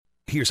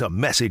Here's a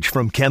message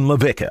from Ken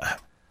LaVicka.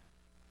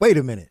 Wait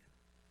a minute.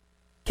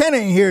 Ken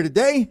ain't here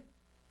today.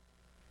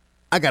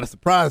 I got a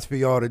surprise for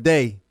y'all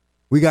today.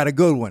 We got a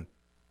good one.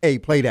 Hey,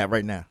 play that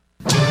right now.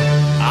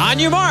 On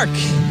your mark.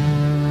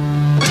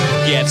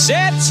 Get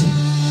set.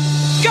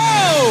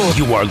 Go!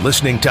 You are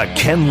listening to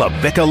Ken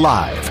LaVicka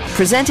Live.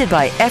 Presented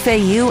by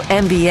FAU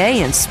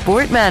MBA and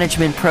Sport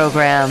Management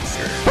Program. Turn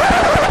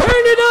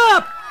it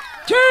up!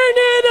 Turn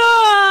it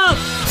up!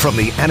 From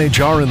the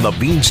Anajar and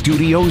Levine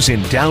Studios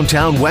in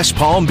downtown West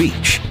Palm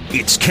Beach,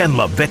 it's Ken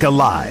LaVicka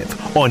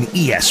Live on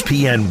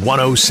ESPN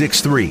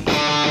 106.3.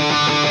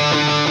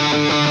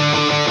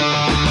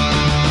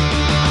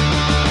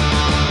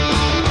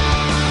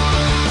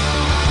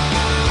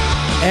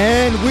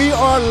 And we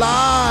are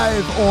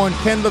live on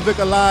Ken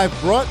LaVicka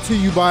Live, brought to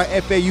you by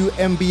FAU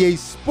MBA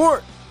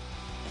Sport.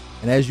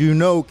 And as you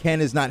know, Ken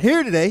is not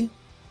here today,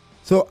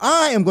 so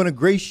I am going to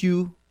grace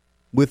you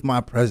with my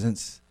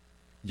presence.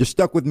 You're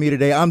stuck with me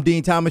today. I'm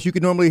Dean Thomas. You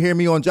can normally hear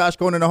me on Josh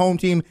Cohen and the Home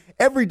Team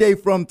every day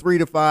from 3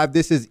 to 5.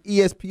 This is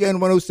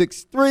ESPN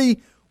 106.3.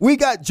 We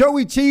got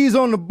Joey Cheese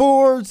on the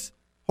boards,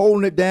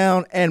 holding it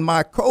down, and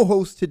my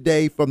co-host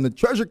today from the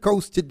Treasure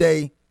Coast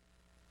today,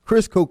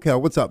 Chris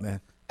Coquel. What's up,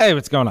 man? Hey,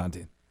 what's going on,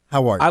 Dean?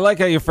 How are you? I like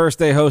how your first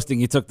day hosting,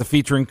 you took the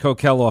featuring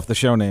Coquel off the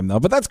show name, though.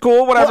 But that's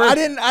cool. Whatever. Well, I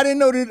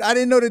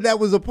didn't know that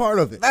was a part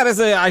of it. That is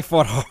I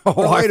fought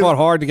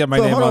hard to get my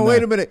name on there.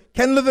 Wait a minute.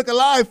 Ken LaVicka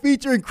Live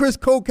featuring Chris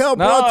Coquel,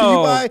 brought to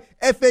you by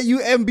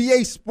FAU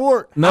MBA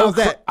Sport. How's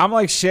that? I'm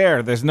like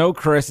Cher. There's no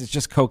Chris. It's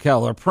just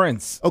Coquel or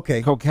Prince.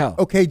 Okay. Coquel.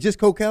 Okay, just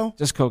Coquel?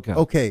 Just Coquel.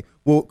 Okay.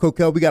 Well,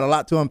 Coquel, we got a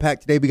lot to unpack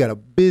today. We got a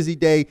busy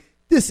day.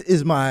 This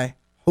is my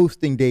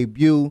hosting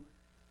debut.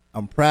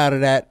 I'm proud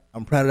of that.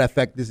 I'm proud of that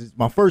fact. This is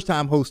my first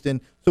time hosting,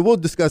 so we'll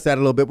discuss that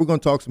a little bit. We're going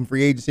to talk some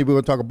free agency. We're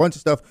going to talk a bunch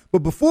of stuff. But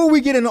before we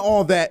get into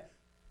all that,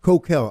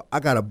 Coquel, I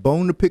got a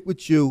bone to pick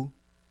with you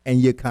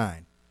and your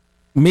kind.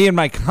 Me and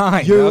my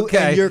kind. You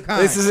okay. and your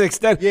kind. This is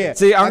extended. Yeah.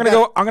 See, I'm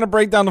gonna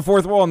break down the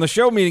fourth wall. In the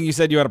show meeting, you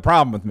said you had a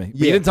problem with me. But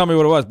you didn't tell me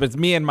what it was. But it's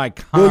me and my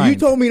kind. Well, you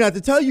told me not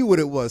to tell you what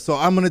it was, so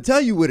I'm going to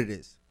tell you what it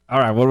is. All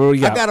right. What do we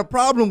got? I got a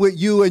problem with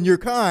you and your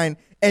kind,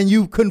 and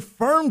you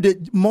confirmed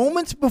it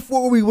moments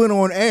before we went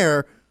on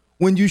air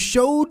when you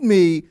showed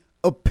me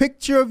a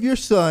picture of your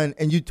son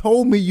and you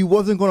told me you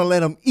wasn't going to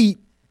let him eat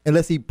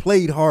unless he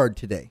played hard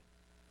today,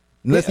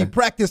 unless he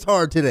practiced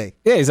hard today.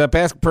 Yeah, he's at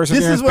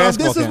Perseverance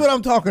basketball This is what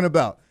I'm talking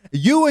about.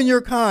 You and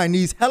your kind,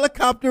 these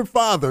helicopter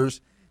fathers,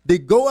 they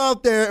go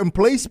out there and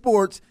play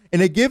sports, and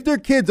they give their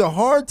kids a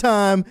hard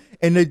time,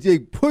 and they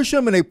push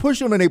them, and they push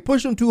them, and they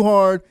push them too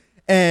hard,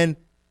 and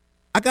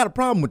I got a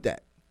problem with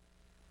that.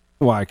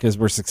 Why? Because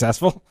we're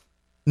successful?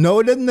 No,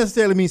 it doesn't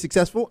necessarily mean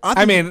successful.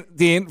 I mean,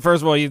 Dean,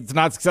 first of all, it's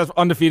not successful.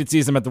 Undefeated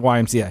season at the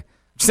YMCA. I'm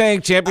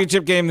saying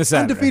championship game this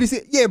Saturday. Undefeated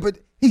season. Yeah, but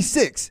he's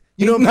 6.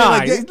 You know He's what I'm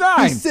nine. saying? He's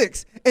 9. He's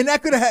 6. And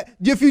that could have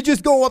if you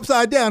just go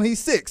upside down, he's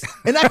 6.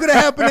 And that could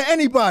have happened to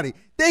anybody.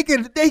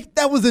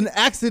 That was an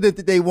accident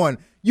that they won.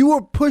 You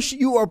are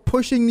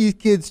pushing these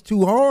kids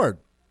too hard.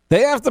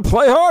 They have to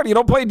play hard. You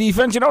don't play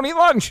defense, you don't eat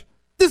lunch.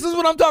 This is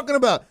what I'm talking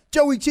about.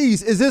 Joey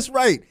Cheese, is this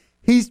right?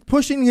 He's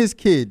pushing his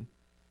kid.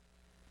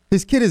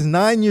 His kid is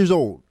 9 years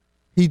old.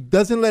 He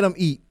doesn't let him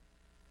eat.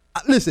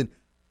 Listen,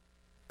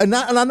 and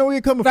I know where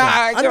you're coming from.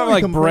 I know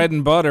like bread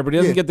and butter, but he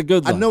doesn't get the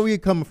good lunch. I know where you're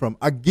coming from.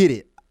 I get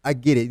it.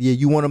 Yeah,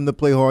 you want him to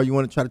play hard. You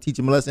want to try to teach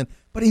him a lesson.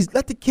 But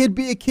let the kid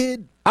be a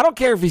kid. I don't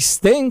care if he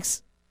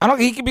stinks.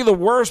 He could be the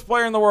worst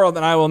player in the world,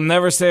 and I will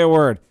never say a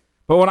word.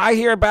 But when I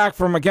hear back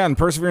from, again,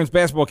 Perseverance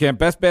basketball camp,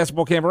 best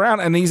basketball camp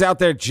around, and he's out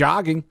there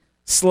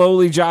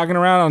slowly jogging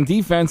around on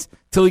defense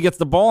till he gets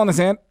the ball in his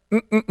hand,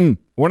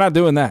 we're not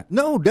doing that.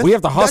 No, we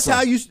have to hustle.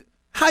 That's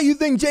how you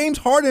think James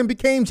Harden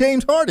became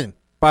James Harden?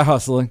 By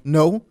hustling.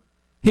 No.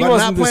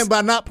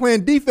 By not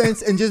playing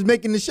defense and just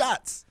making the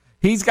shots.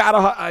 He's got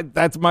to.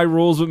 That's my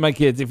rules with my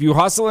kids. If you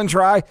hustle and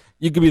try,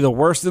 you could be the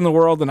worst in the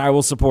world, and I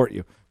will support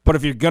you. But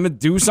if you're going to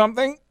do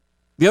something,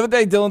 the other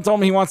day Dylan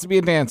told me he wants to be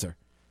a dancer.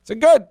 I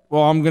said, good.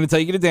 Well, I'm going to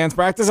take you to dance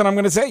practice, and I'm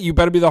going to say you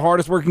better be the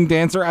hardest working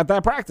dancer at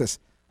that practice.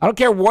 I don't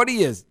care what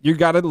he is. You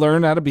got to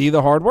learn how to be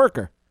the hard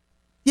worker.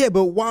 Yeah,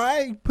 but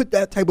why put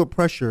that type of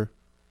pressure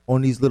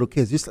on these little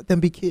kids? Just let them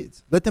be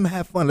kids. Let them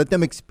have fun. Let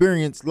them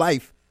experience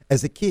life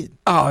as a kid.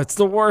 Oh, it's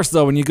the worst,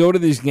 though, when you go to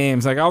these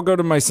games. Like, I'll go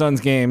to my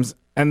son's games,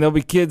 and there'll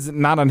be kids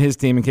not on his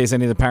team in case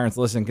any of the parents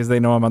listen because they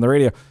know I'm on the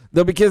radio.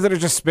 There'll be kids that are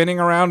just spinning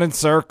around in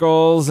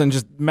circles and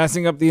just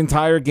messing up the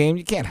entire game.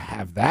 You can't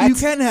have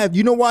that.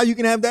 You know why you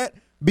can have that?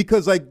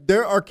 Because, like,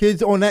 there are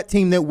kids on that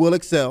team that will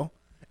excel,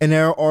 and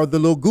there are the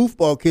little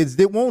goofball kids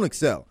that won't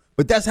excel.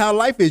 But that's how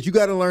life is. You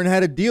got to learn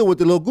how to deal with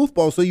the little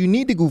goofballs, so you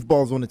need the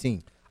goofballs on the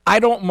team. I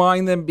don't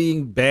mind them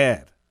being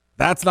bad.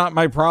 That's not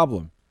my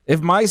problem.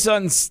 If my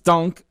son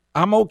stunk,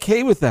 I'm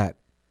okay with that.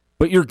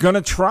 But you're going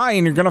to try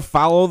and you're going to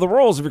follow the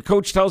rules. If your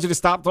coach tells you to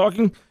stop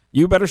talking,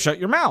 you better shut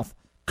your mouth.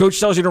 Coach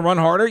tells you to run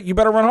harder, you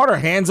better run harder.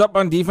 Hands up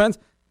on defense.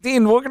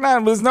 Dean,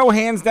 there's no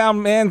hands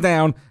down, man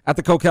down at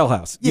the Coquel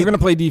house. You're going to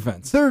play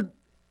defense. They're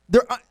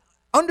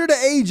under the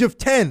age of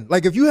 10.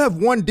 Like, if you have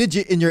one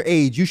digit in your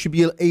age, you should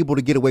be able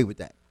to get away with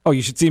that. Oh,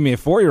 you should see me, a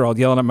 4-year-old,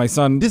 yelling at my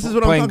son. This is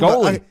what playing I'm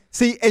talking goalie. about.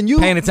 See, and you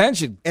paying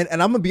attention. And I'm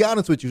gonna be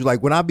honest with you.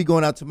 Like when I be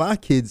going out to my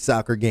kids'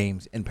 soccer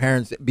games and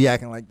parents be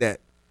acting like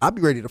that, I'll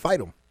be ready to fight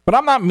them. But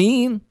I'm not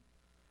mean.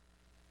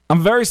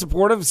 I'm very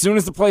supportive. As soon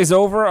as the play's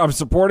over, I'm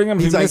supporting him.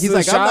 He's like,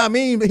 shot. I'm not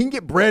mean, but he can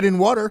get bread and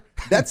water.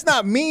 That's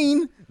not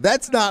mean.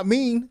 That's not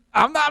mean.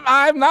 I'm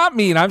not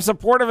mean. I'm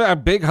supportive. A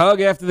big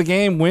hug after the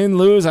game, win,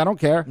 lose. I don't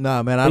care.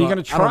 Nah, man. You're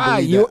gonna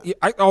try.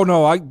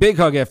 Big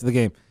hug after the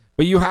game.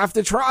 But you have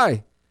to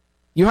try.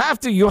 You have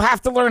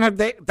to learn how.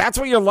 That's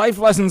where your life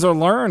lessons are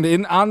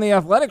learned on the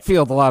athletic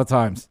field a lot of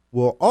times.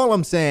 Well, all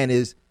I'm saying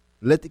is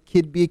let the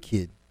kid be a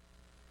kid.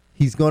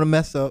 He's gonna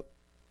mess up.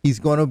 He's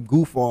gonna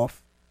goof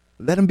off.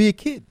 Let him be a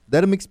kid.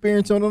 Let him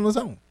experience it on his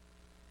own.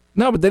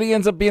 No, but then he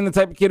ends up being the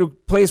type of kid who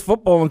plays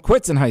football and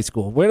quits in high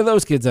school. Where do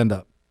those kids end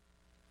up?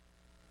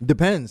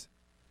 Depends.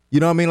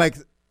 You know what I mean? Like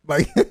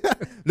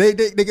they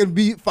can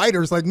be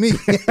fighters like me.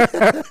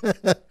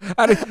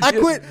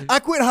 I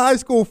quit high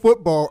school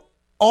football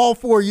all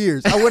 4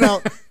 years. I went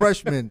out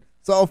freshman,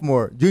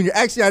 sophomore, junior.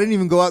 Actually, I didn't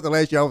even go out the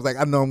last year. I was like,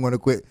 I know I'm going to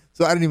quit.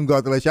 So I didn't even go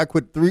out the last year. I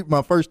quit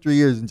my first 3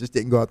 years and just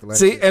didn't go out the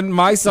last year. See, and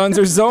my sons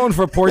are zoned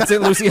for Port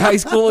St. Lucie High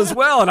School as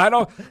well. And I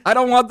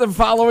don't want them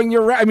following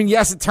your. I mean,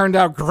 yes, it turned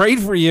out great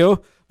for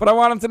you, but I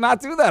want them to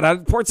not do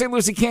that. Port St.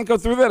 Lucie can't go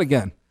through that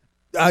again.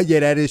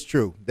 Yeah, that is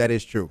true. That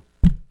is true.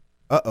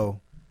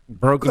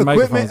 Broken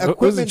microphones.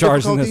 Who's in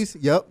charge of this?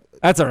 Yep.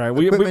 That's all right.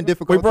 We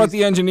difficulties. brought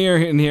the engineer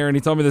in here, and he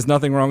told me there's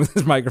nothing wrong with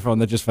his microphone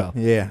that just fell.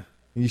 Yeah,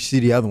 you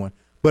see the other one,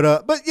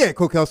 but yeah,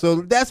 Coquel.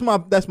 So that's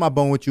my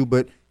bone with you.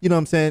 But you know what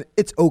I'm saying?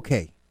 It's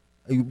okay.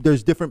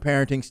 There's different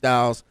parenting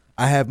styles.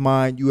 I have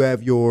mine. You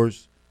have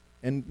yours,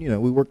 and you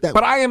know we work that.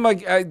 But I am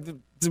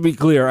to be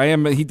clear,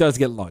 he does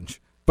get lunch.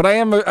 But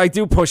I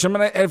do push him,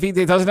 and if he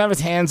doesn't have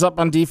his hands up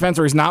on defense,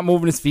 or he's not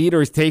moving his feet, or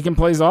he's taking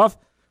plays off.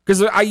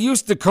 Because I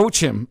used to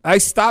coach him. I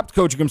stopped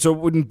coaching him so it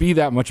wouldn't be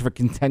that much of a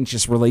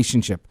contentious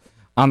relationship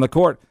on the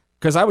court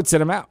because I would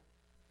sit him out.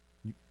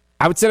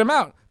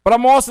 But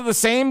I'm also the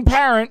same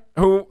parent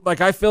who,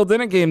 like, I filled in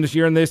a game this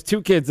year, and there's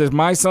two kids. There's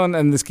my son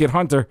and this kid,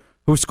 Hunter,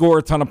 who score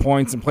a ton of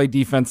points and play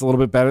defense a little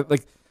bit better.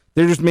 Like,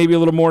 they're just maybe a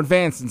little more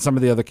advanced than some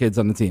of the other kids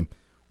on the team.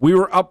 We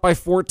were up by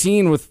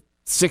 14 with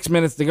 6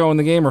 minutes to go in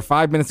the game or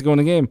 5 minutes to go in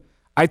the game.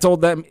 I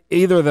told them,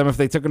 either of them, if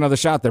they took another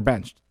shot, they're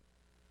benched.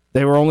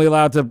 They were only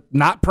allowed to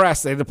not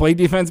press. They had to play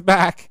defense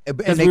back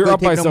because we were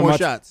up by so much.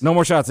 Shots. No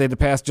more shots. They had to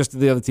pass just to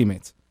the other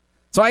teammates.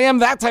 So I am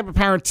that type of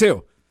parent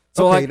too.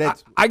 So okay,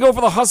 I go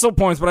for the hustle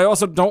points, but I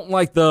also don't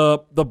like the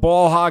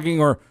ball hogging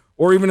or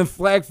even in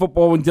flag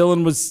football when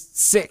Dylan was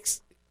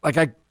 6.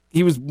 There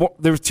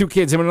was 2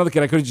 kids, him and another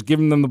kid. I could have just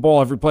given them the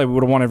ball every play. We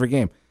would have won every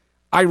game.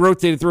 I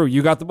rotated through.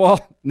 You got the ball.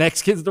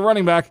 Next kid's the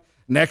running back.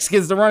 Next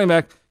kid's the running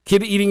back.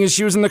 Kid eating his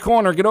shoes in the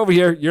corner. Get over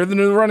here. You're the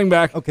new running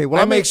back. Okay,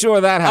 well, I make sure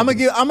that happens.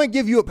 I'm gonna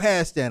give you a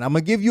pass then. I'm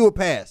gonna give you a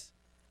pass,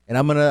 and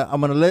I'm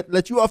gonna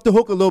let you off the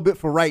hook a little bit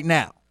for right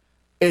now.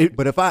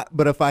 But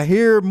if I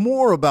hear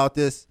more about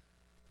this,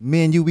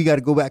 me and you, we got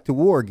to go back to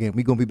war again.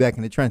 We're gonna be back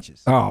in the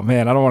trenches. Oh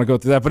man, I don't want to go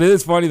through that. But it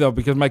is funny though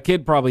because my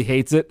kid probably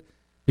hates it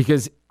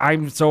because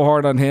I'm so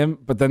hard on him.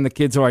 But then the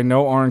kids who I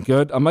know aren't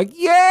good, I'm like,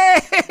 yay,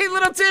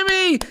 little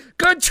Timmy,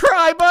 good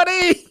try,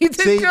 buddy. You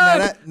did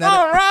good.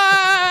 All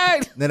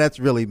right. Now that's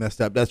really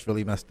messed up. That's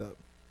really messed up.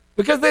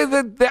 Because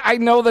I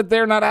know that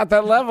they're not at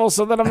that level,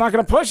 so that I'm not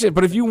going to push it.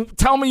 But if you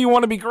tell me you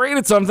want to be great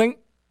at something,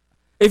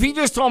 if he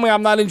just told me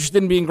I'm not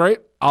interested in being great,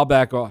 I'll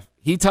back off.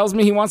 He tells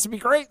me he wants to be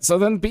great, so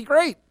then be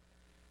great.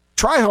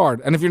 Try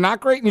hard. And if you're not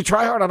great and you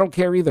try hard, I don't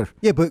care either.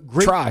 Yeah, but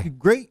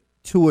great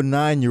to a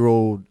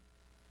 9-year-old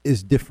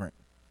is different.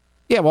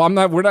 Yeah, well,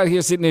 we're not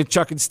here sitting there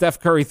chucking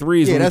Steph Curry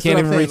threes when we can't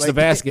even reach the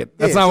basket.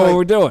 That's not what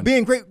we're doing.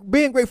 Being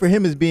great for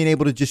him is being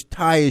able to just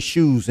tie his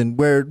shoes and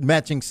wear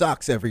matching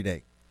socks every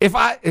day. He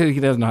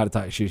doesn't know how to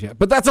tie his shoes yet,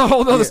 but that's a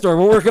whole other story.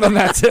 We're working on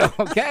that too.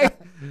 Okay.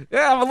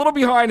 Yeah, I'm a little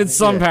behind in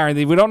some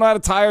parenting. We don't know how to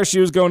tie our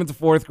shoes going into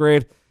 4th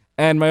grade,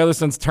 and my other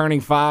son's turning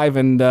 5,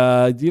 and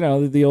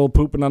the old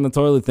pooping on the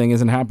toilet thing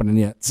isn't happening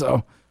yet.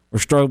 So we're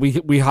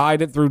struggling. We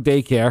hide it through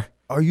daycare.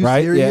 Are you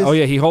right? serious? Yeah. Oh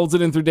yeah, he holds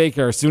it in through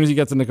daycare as soon as he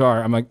gets in the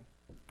car. I'm like,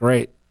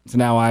 great. So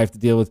now I have to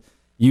deal with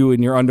you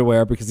in your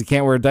underwear because he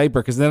can't wear a diaper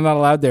because they're not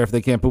allowed there if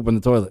they can't poop in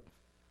the toilet.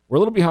 We're a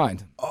little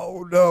behind.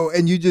 Oh no!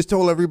 And you just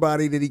told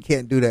everybody that he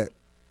can't do that.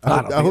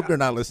 I hope they're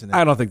not listening.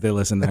 I don't think they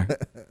listen there.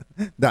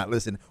 Not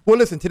listening. Well,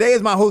 listen, today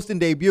is my hosting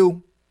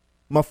debut.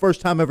 My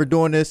first time ever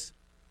doing this.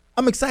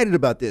 I'm excited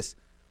about this.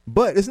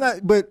 But it's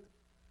not, but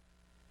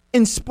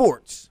in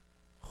sports,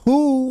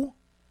 who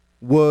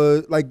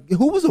was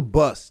a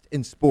bust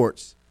in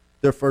sports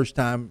their first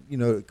time,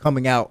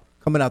 coming out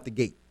the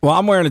gate? Well,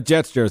 I'm wearing a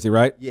Jets jersey,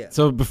 right? Yeah.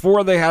 So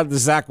before they had the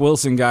Zach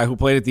Wilson guy who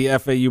played at the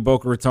FAU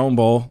Boca Raton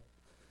Bowl,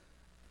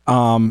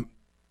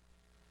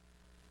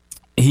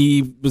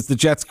 he was the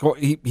Jets.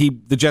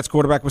 The Jets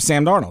quarterback was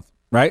Sam Darnold,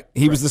 right?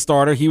 He was the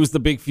starter. He was the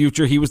big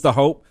future. He was the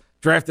hope.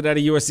 Drafted out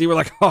of USC. We're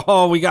like,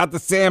 oh, we got the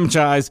Sam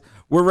Chise.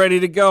 We're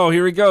ready to go.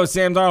 Here we go.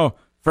 Sam Darnold.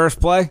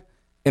 First play,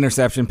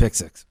 interception, pick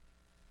 6.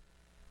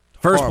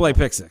 First play,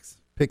 pick 6.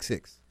 Pick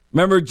 6.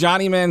 Remember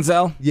Johnny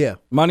Manziel? Yeah.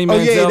 Money Oh,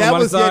 Manziel.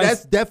 yeah,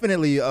 that's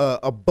definitely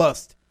a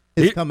bust.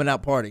 His coming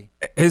out party.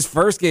 His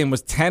first game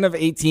was 10 of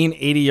 18,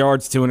 80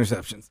 yards, 2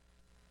 interceptions.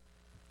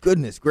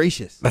 Goodness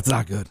gracious. That's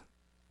not good.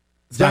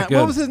 What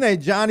was his name?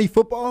 Johnny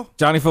Football?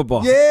 Johnny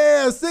Football.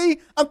 Yeah, see?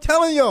 I'm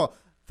telling y'all,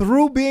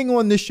 through being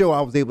on this show,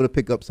 I was able to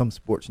pick up some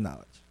sports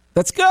knowledge.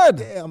 That's good.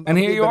 Yeah, and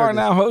here you are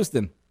now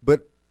hosting.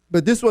 But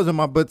this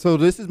wasn't so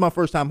this is my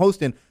first time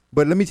hosting,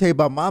 but let me tell you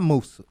about my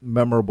most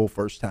memorable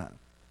first time.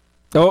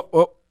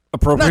 Oh,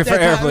 appropriate for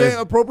air, please.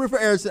 Appropriate for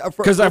air.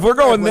 Because if we're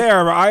going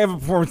there, I have a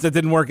performance that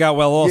didn't work out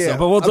well also, Yeah,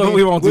 but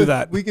we won't do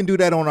that. We can do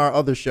that on our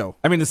other show.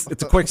 I mean, it's a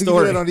quick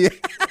story.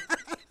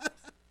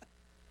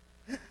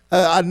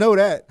 I know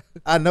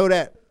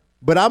that.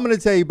 But I'm going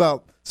to tell you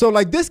about, so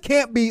like this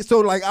can't be, so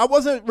like I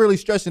wasn't really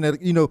stressing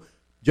it,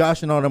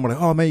 Josh and all them were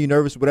like, oh man, you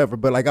nervous, whatever.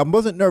 But like I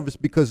wasn't nervous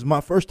because my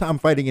first time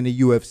fighting in the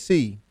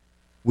UFC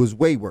was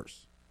way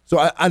worse.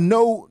 So I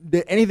know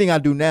that anything I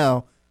do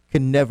now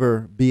can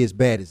never be as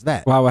bad as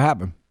that. Wow, what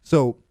happened?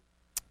 So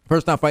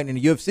first time fighting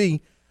in the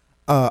UFC,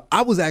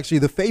 I was actually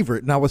the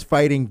favorite, and I was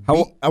fighting,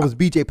 I was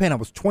BJ Penn. I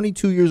was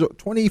 24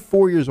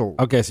 years old.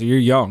 Okay, so you're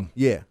young.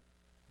 Yeah.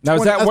 Now,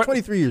 I was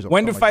 23 years old.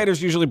 When do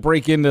fighters usually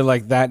break into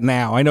like that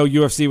now? I know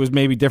UFC was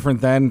maybe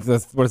different then.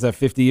 What is that,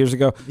 50 years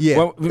ago?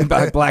 Yeah.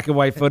 Black and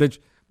white footage.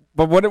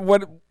 But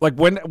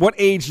what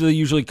age do they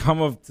usually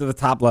come up to the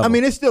top level? I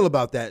mean, it's still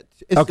about that.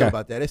 Still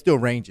about that. It still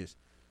ranges.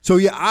 So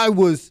yeah, it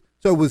was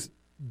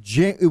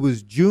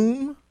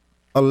June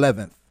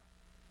 11th.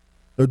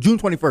 Or June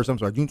 21st, I'm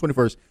sorry, June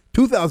 21st,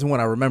 2001,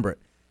 I remember it.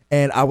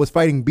 And I was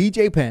fighting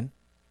BJ Penn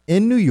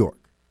in New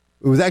York.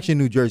 It was actually in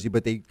New Jersey,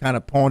 but they kind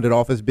of pawned it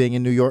off as being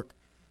in New York.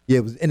 Yeah,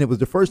 it was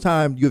the first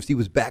time UFC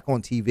was back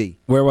on TV.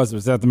 Where was it?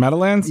 Was that the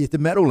Meadowlands? It's the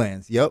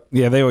Meadowlands, yep.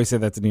 Yeah, they always say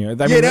that's in New York.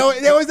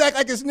 They always act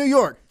like it's New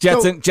York.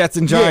 Jets and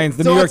Giants,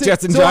 the New York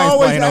Jets and Giants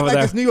playing over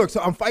there. It's New York,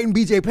 so I'm fighting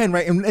BJ Penn,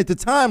 right? And at the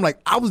time, like,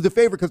 I was the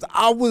favorite because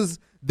I was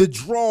the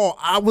draw.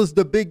 I was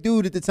the big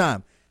dude at the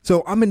time.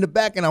 So I'm in the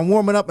back, and I'm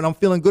warming up, and I'm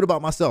feeling good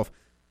about myself.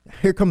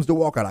 Here comes the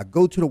walkout. I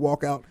go to the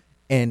walkout,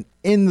 and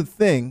in the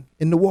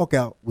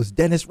walkout was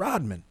Dennis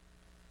Rodman.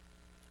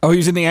 Oh, he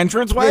was in the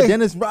entranceway? Yeah,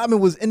 Dennis Rodman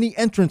was in the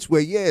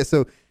entranceway, yeah.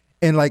 So,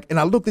 and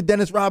I looked at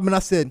Dennis Rodman, I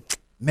said,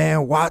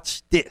 man,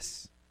 watch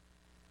this.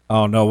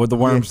 Oh, no, what'd the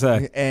worm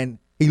say? And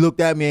he looked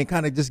at me and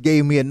kind of just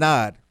gave me a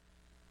nod.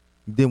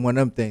 He did one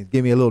of them things,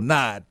 gave me a little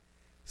nod.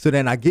 So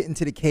then I get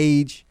into the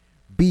cage.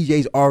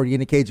 BJ's already in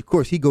the cage. Of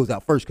course, he goes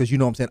out first because you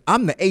know what I'm saying.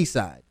 I'm the A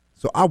side,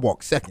 so I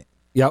walk second.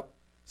 Yep.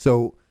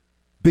 So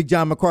Big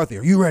John McCarthy,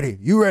 are you ready?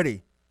 You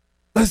ready?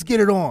 Let's get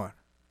it on.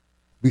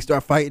 We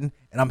start fighting,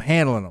 and I'm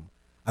handling him.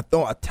 I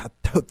throw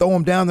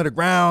him down to the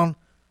ground.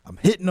 I'm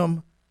hitting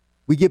him.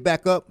 We get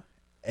back up,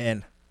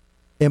 and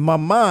in my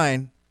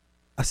mind,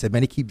 I said,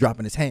 man, he keep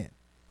dropping his hand.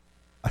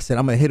 I said,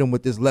 I'm going to hit him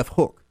with this left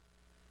hook.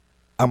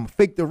 I'm going to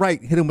fake the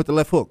right, hit him with the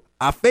left hook.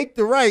 I faked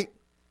the right,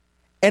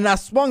 and I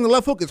swung the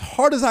left hook as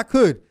hard as I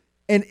could.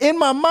 And in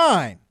my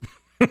mind,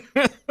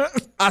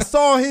 I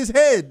saw his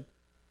head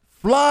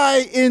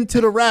fly into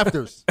the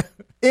rafters.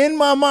 In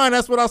my mind,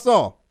 that's what I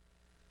saw.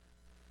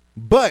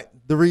 But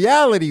the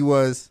reality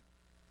was,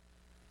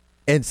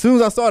 and as soon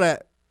as I saw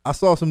that, I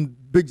saw some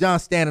Big John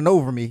standing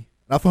over me.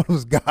 And I thought it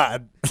was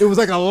God. It was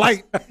like a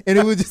light. And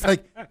it was just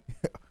like,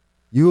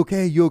 you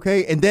okay? You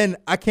okay? And then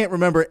I can't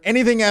remember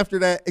anything after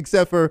that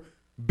except for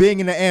being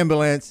in the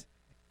ambulance,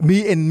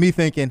 me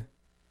thinking,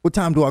 what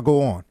time do I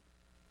go on?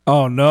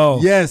 Oh, no.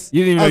 Yes.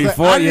 You didn't even know you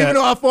fought yet. I didn't even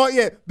know I fought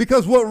yet.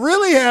 Because what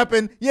really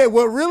happened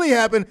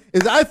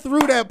is I threw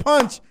that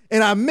punch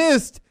and I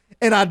missed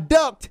and I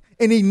ducked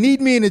and he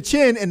kneed me in the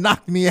chin and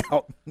knocked me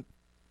out.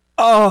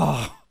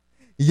 Oh.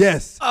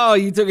 Yes. Oh,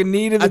 you took a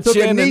knee to the chin. I took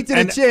a knee to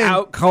the chin.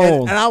 Out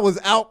cold. And I was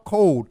out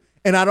cold.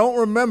 And I don't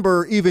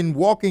remember even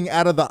walking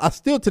out of I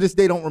still to this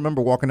day don't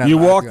remember walking out You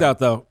of the walked octagon. out,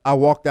 though. I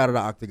walked out of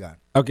the octagon.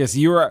 Okay, so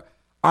you were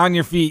on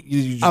your feet.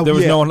 There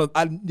was no one.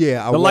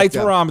 The lights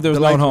were on, but there was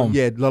no one home.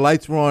 Yeah, the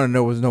lights were on and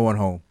there was no one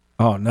home.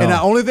 Oh, no. And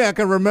the only thing I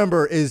can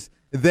remember is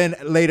then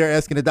later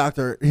asking the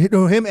doctor,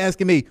 him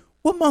asking me,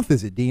 what month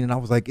is it, Dean? And I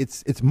was like,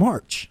 it's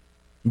March.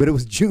 But it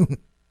was June.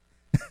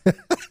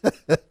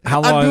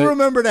 How long? I do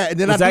remember that. And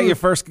then was that your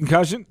first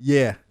concussion?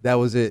 Yeah, that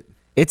was it.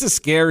 It's a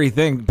scary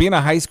thing. Being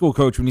a high school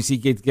coach when you see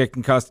kids get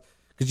concussed,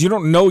 because you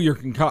don't know you're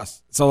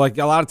concussed. So, like,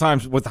 a lot of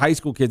times with high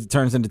school kids, it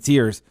turns into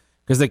tears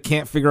because they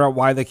can't figure out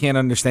why they can't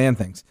understand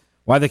things,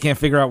 why they can't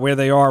figure out where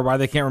they are, why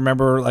they can't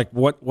remember, like,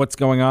 what's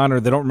going on, or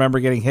they don't remember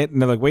getting hit,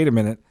 and they're like, wait a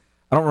minute,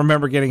 I don't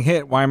remember getting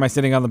hit. Why am I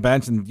sitting on the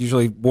bench? And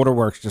usually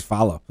waterworks just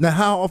follow. Now,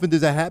 how often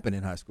does that happen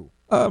in high school?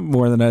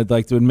 More than I'd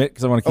like to admit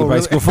because I want to keep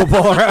high school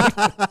football around.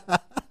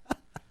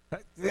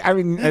 I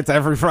mean, it's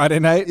every Friday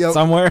night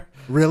somewhere.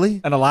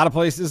 Really? And a lot of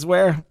places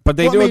where. But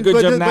they do a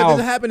good job now. But does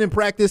it happen in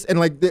practice? And,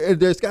 like,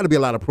 there's got to be a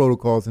lot of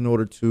protocols in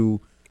order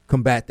to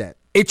combat that.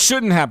 It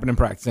shouldn't happen in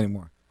practice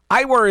anymore.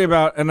 I worry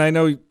about, and I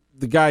know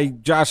the guy,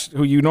 Josh,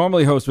 who you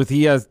normally host with,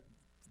 he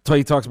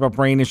talks about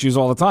brain issues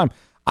all the time.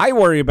 I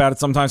worry about it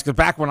sometimes because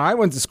back when I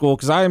went to school,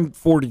 because I am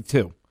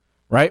 42,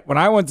 right? When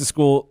I went to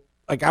school,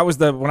 Like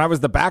when I was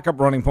the backup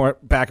running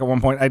back at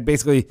one point, I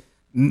basically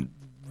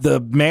the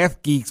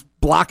math geeks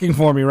blocking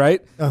for me,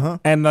 right?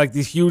 And like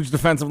these huge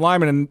defensive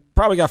linemen, and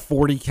probably got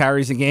 40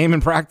 carries a game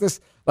in practice.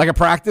 Like a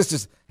practice,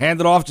 just hand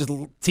it off, just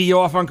tee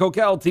off on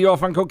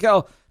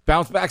Coquel,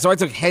 bounce back. So I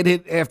took head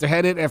hit after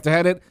head hit after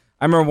head hit.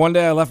 I remember one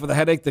day I left with a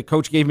headache. The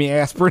coach gave me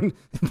aspirin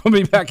and put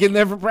me back in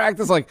there for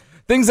practice. Like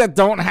things that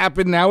don't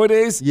happen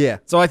nowadays. Yeah.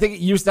 So I think it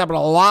used to happen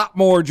a lot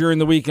more during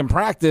the week in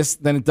practice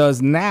than it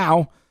does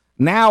now.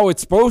 Now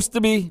it's supposed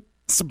to be.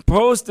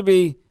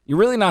 You're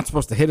really not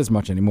supposed to hit as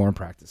much anymore in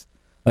practice.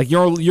 Like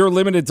you're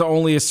limited to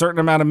only a certain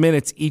amount of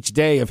minutes each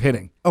day of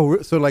hitting.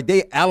 Oh, so like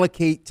they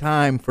allocate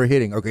time for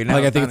hitting. Okay, now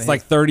like I think it's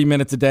like 30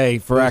 minutes a day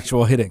for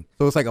actual hitting.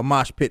 So it's like a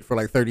mosh pit for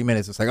like 30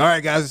 minutes. It's like, all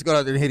right, guys, let's go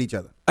out there and hit each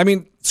other. I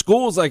mean,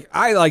 schools, like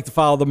I like to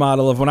follow the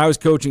model of when I was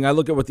coaching, I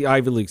look at what the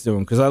Ivy League's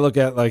doing because I look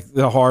at like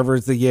the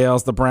Harvards, the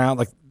Yales, the Brown.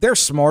 Like they're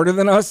smarter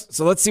than us,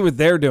 so let's see what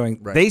they're doing.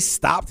 Right. They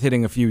stopped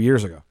hitting a few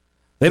years ago.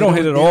 They don't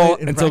hit at all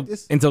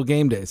until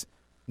game days.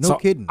 No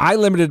kidding. I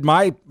limited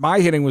my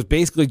hitting was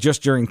basically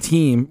just during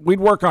team. We'd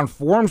work on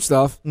form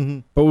stuff,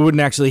 but we wouldn't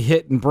actually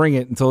hit and bring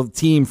it until the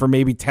team for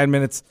maybe 10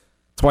 minutes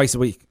twice a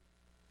week.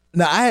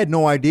 Now, I had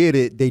no idea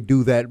that they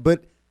do that,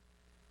 but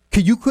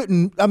but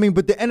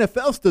the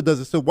NFL still does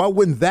it, so why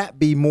wouldn't that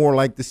be more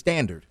like the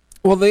standard?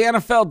 Well, the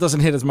NFL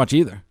doesn't hit as much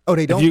either. Oh,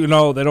 they don't?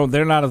 They don't.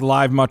 They're not as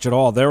live much at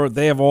all.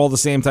 They have all the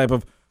same type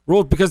of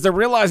rules because they're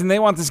realizing they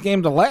want this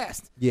game to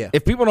last. Yeah.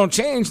 If people don't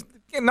change,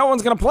 no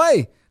one's going to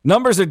play.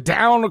 Numbers are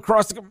down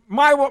across the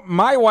my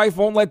wife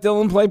won't let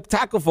Dylan play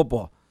tackle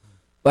football.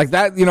 Like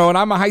that, and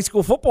I'm a high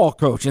school football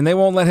coach, and they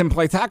won't let him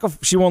play tackle.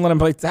 She won't let him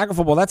play tackle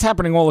football. That's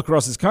happening all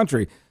across this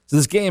country. So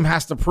this game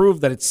has to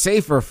prove that it's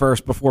safer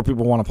first before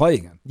people want to play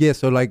again. Yeah,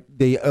 so like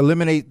they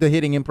eliminate the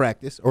hitting in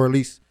practice, or at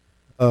least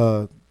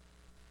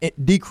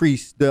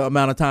decrease the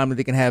amount of time that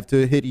they can have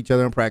to hit each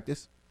other in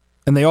practice.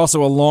 And they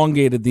also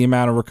elongated the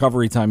amount of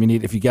recovery time you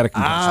need if you get a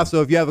concussion.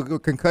 So if you have a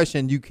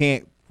concussion, you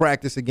can't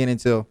practice again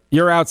until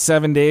you're out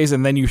 7 days,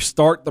 and then you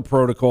start the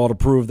protocol to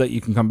prove that you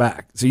can come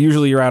back. So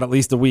usually you're out at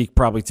least a week,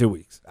 probably 2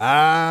 weeks.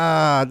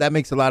 That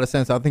makes a lot of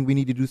sense. I think we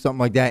need to do something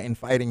like that in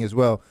fighting as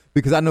well,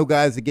 because I know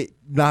guys that get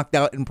knocked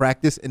out in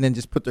practice and then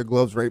just put their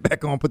gloves right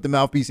back on, put the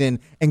mouthpiece in,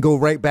 and go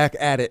right back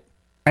at it.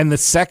 And the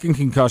second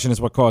concussion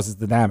is what causes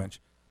the damage.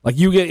 Like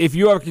if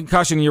you have a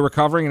concussion and you're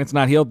recovering and it's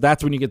not healed,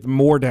 that's when you get the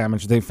more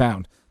damage they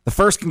found. The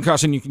first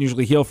concussion you can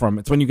usually heal from.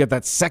 It's when you get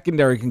that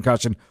secondary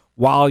concussion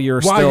while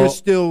you're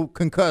still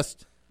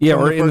concussed. Yeah,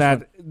 or in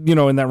that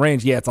in that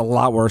range. Yeah, it's a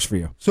lot worse for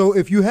you. So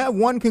if you have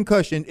one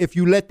concussion, if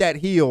you let that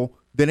heal,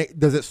 then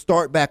does it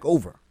start back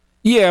over?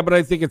 Yeah, but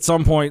I think at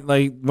some point,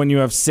 like when you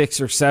have 6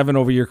 or 7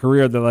 over your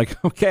career, they're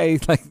like, okay,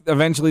 like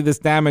eventually this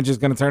damage is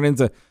going to turn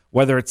into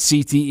whether it's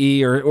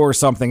CTE or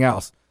something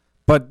else.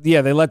 But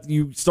yeah, they let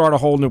you start a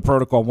whole new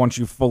protocol once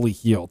you've fully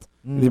healed.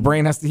 The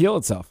brain has to heal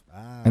itself.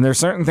 And there's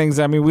certain things,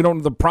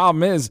 the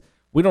problem is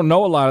we don't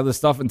know a lot of this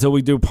stuff until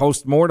we do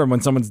post-mortem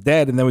when someone's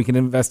dead, and then we can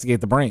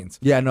investigate the brains.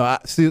 Yeah, no,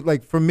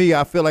 like for me,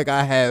 I feel like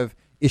I have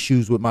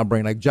issues with my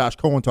brain. Like Josh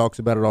Cohen talks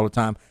about it all the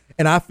time,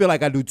 and I feel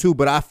like I do too,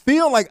 but I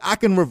feel like I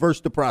can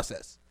reverse the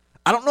process.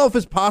 I don't know if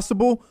it's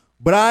possible,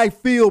 but I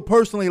feel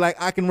personally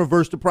like I can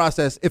reverse the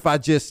process if I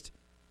just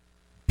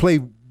play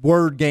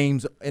word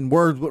games and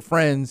words with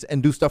friends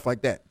and do stuff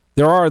like that.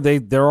 There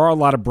are a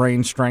lot of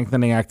brain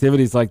strengthening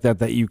activities like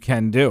that you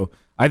can do.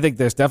 I think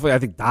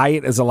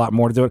diet is a lot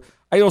more to do it.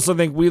 I also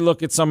think we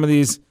look at some of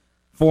these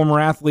former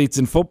athletes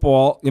in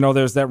football.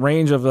 There's that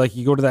range of like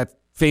you go to that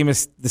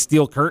famous the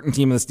Steel Curtain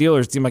team of the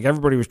Steelers. It seemed like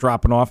everybody was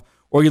dropping off.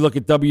 Or you look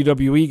at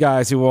WWE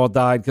guys who all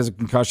died because of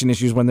concussion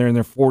issues when they're in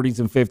their 40s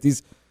and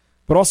 50s.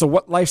 But also,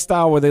 what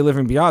lifestyle were they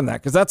living beyond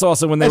that? Because that's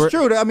also when they That's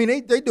true. I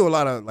mean, they do a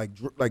lot of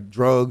like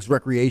drugs,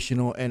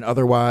 recreational and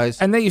otherwise.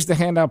 And they used to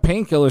hand out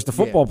painkillers to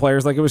football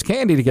players like it was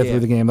candy to get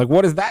through the game. Like,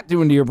 what is that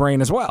doing to your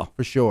brain as well?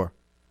 For sure.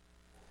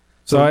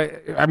 So,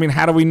 I mean,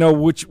 how do we know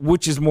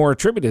which is more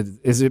attributed?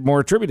 Is it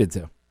more attributed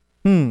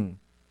to?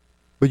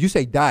 But you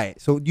say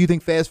diet. So do you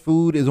think fast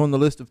food is on the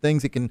list of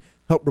things that can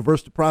help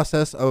reverse the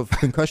process of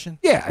concussion?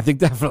 Yeah, I think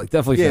definitely.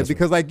 Yeah,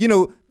 because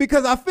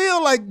because I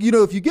feel like,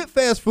 if you get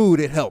fast food,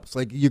 it helps.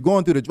 Like you're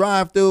going through the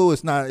drive-through,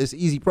 it's an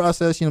easy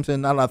process, you know what I'm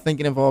saying? Not a lot of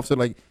thinking involved, so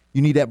like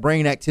you need that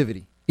brain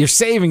activity. You're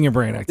saving your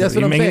brain activity. That's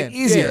what I'm saying. It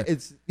easier.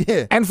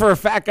 Yeah, And for a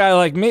fat guy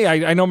like me,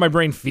 I know my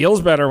brain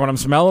feels better when I'm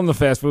smelling the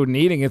fast food and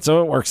eating it,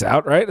 so it works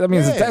out, right? That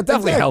means it's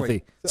definitely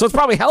healthy. So it's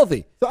probably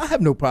healthy. So I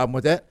have no problem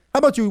with that. How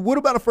about you? What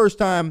about the first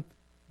time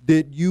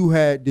that you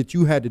had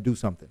to do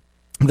something?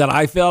 That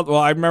I felt? Well,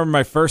 I remember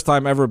my first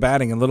time ever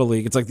batting in Little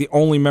League. It's like the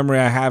only memory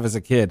I have as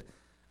a kid.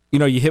 You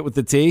hit with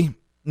the tee.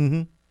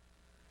 Mm-hmm.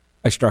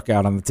 I struck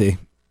out on the tee.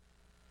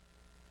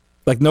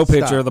 Like no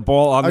pitcher, the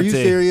ball on the tee. Are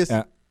you serious?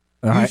 Yeah.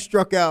 You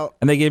struck out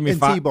and they gave me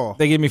T-ball.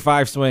 They gave me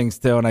 5 swings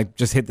too, and I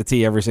just hit the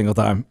tee every single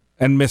time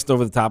and missed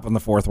over the top on the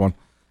 4th one.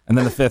 And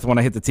then the 5th one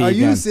I hit the tee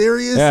again. Are you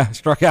serious? Yeah,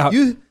 struck out.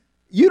 You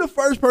the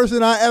first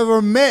person I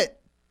ever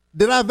met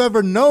that I've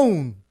ever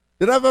known,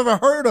 that I've ever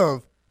heard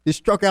of, that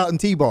struck out in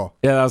T-ball.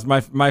 Yeah, that was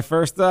my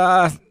first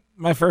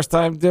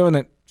time doing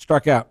it.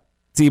 Struck out.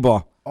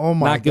 T-ball. Oh,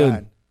 my Not good.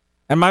 God.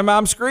 And my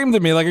mom screamed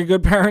at me like a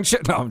good parent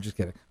should. No, I'm just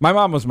kidding. My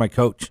mom was my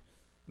coach.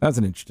 That was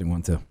an interesting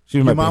one, too. She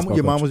was Your my mom, baseball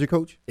your coach. mom was your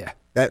coach? Yeah.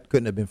 That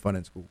couldn't have been fun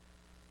in school.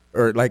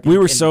 Or like We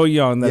were so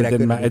young that yeah,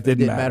 it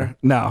didn't matter.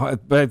 No,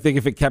 but I think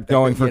if it kept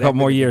going for a couple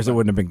more years, it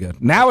wouldn't have been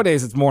good.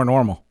 Nowadays, it's more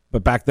normal.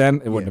 But back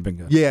then, it wouldn't have been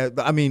good. Yeah,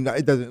 I mean,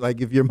 it doesn't, like,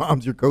 if your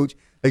mom's your coach,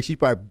 like, she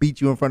probably beat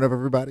you in front of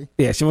everybody.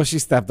 Yeah, she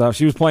stepped up.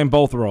 She was playing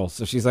both roles.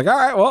 So she's like, all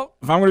right, well,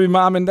 if I'm going to be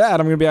mom and dad,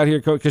 I'm going to be out here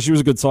coach, because she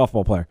was a good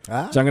softball player. So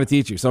I'm going to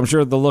teach you. So I'm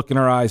sure the look in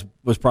her eyes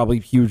was probably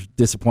huge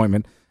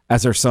disappointment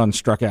as her son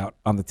struck out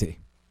on the tee.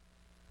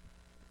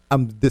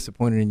 I'm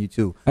disappointed in you,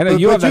 too. I know,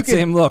 you have that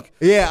same look.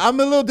 Yeah, I'm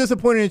a little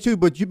disappointed in you, too,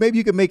 but maybe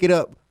you can make it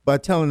up by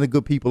telling the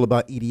good people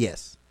about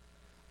EDS.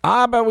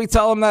 But we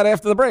tell them that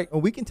after the break.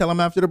 Well, we can tell them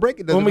after the break.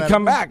 It doesn't When we matter.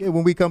 come back. Yeah,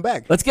 when we come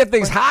back. Let's get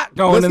things hot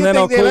going, and then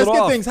I'll cool it Let's off.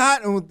 get things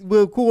hot, and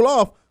we'll cool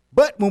off.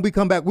 But when we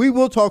come back, we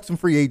will talk some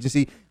free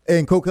agency,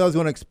 and Coquel's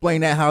going to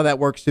explain that, how that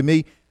works to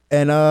me,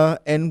 and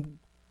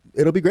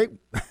it'll be great.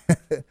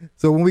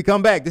 So when we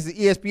come back, this is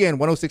ESPN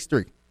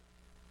 106.3.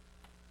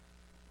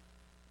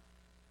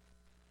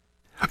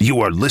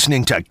 You are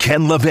listening to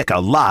Ken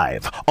LaVicka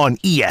live on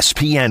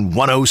ESPN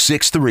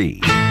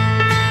 106.3.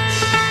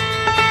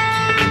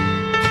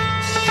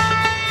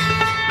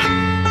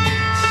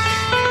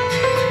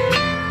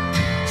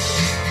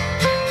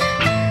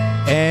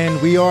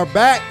 And we are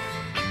back.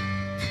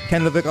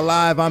 Ken LaVicka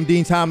Live. I'm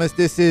Dean Thomas.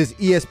 This is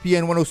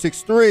ESPN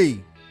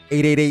 106.3,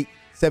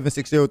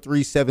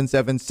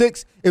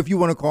 888-760-3776. If you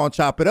want to call and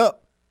chop it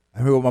up.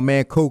 I'm here with my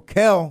man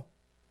Coquel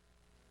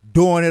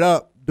doing it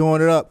up.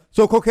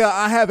 So, Coquel,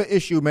 I have an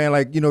issue, man.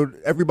 Like, you know,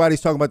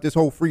 everybody's talking about this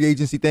whole free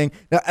agency thing.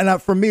 Now,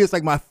 and for me, it's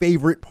like my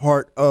favorite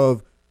part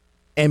of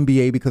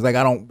NBA because, like,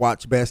 I don't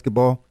watch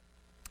basketball.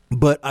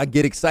 But I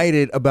get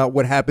excited about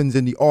what happens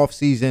in the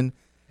offseason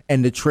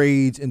and the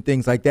trades and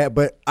things like that.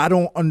 But I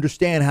don't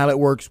understand how that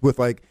works with,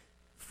 like,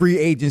 free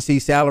agency,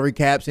 salary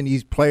caps, and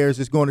these players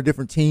just going to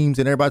different teams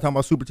and everybody talking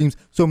about super teams.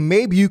 So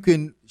maybe you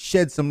can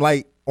shed some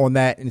light on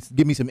that and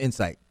give me some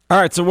insight. All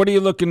right, so what are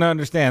you looking to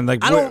understand?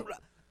 Like, I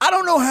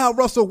don't know how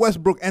Russell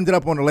Westbrook ended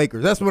up on the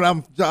Lakers. That's what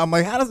I'm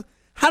like, how do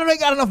they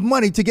got enough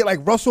money to get,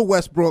 like, Russell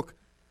Westbrook,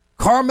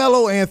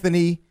 Carmelo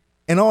Anthony,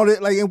 and all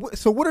that? Like,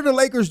 so what are the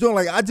Lakers doing?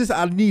 Like,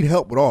 I need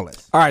help with all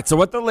this. All right, so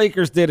what the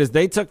Lakers did is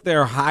they took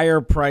their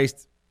higher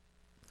priced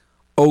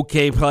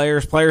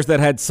players that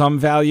had some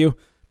value,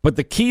 but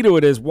the key to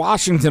it is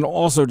Washington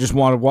also just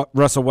wanted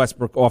Russell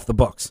Westbrook off the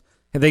books.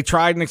 And they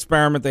tried an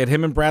experiment. They had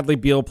him and Bradley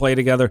Beal play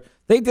together.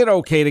 They did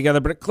okay together,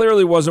 but it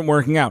clearly wasn't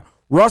working out.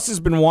 Russ has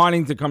been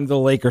wanting to come to the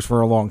Lakers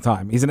for a long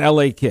time. He's an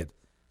L.A. kid.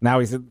 Now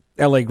he's an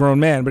L.A. grown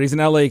man, but he's an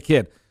L.A.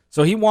 kid.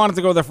 So he wanted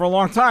to go there for a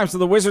long time. So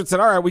the Wizards said,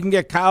 all right, we can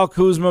get Kyle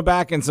Kuzma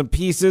back and some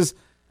pieces,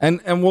 and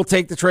we'll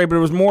take the trade. But it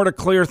was more to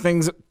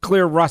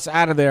clear Russ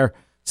out of there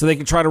so they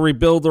can try to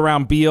rebuild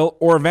around Beal.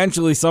 Or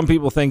eventually some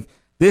people think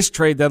this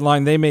trade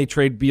deadline they may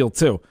trade Beal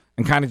too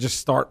and kind of just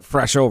start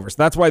fresh over. So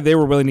that's why they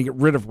were willing to get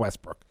rid of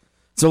Westbrook.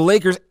 So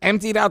Lakers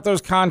emptied out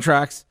those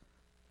contracts,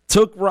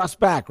 took Russ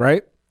back,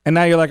 right? And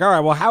now you're like, all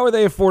right, well, how are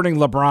they affording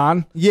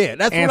LeBron? Yeah,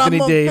 that's Anthony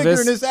what I'm Davis,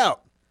 figuring this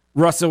out.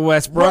 Russell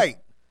Westbrook. Right.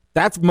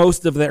 That's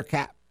most of their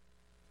cap.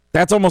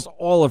 That's almost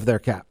all of their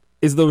cap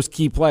is those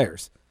key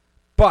players.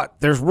 But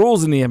there's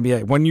rules in the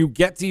NBA. When you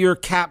get to your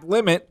cap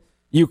limit,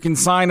 you can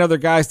sign other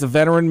guys to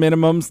veteran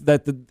minimums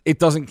that it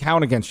doesn't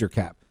count against your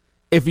cap.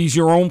 If he's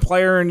your own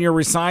player and you're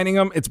re-signing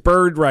him, it's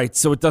bird rights,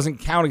 so it doesn't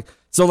count.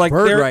 So like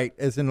Bird right,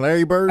 as in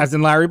Larry Bird? As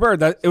in Larry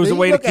Bird. It was a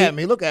way Look at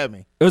me.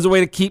 It was a way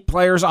to keep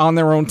players on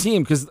their own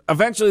team because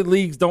eventually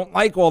leagues don't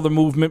like all the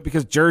movement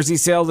because jersey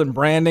sales and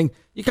branding.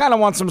 You kind of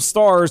want some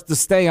stars to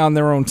stay on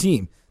their own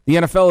team. The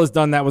NFL has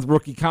done that with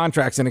rookie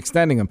contracts and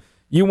extending them.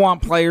 You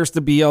want players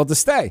to be able to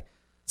stay.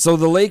 So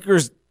the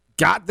Lakers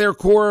got their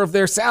core of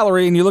their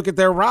salary, and you look at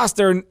their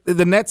roster, and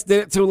the Nets did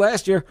it too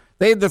last year.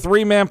 They had the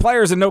three-man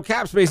players and no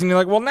cap space, and you're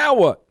like, well, now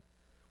what?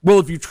 Well,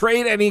 if you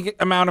trade any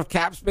amount of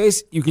cap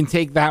space, you can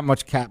take that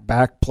much cap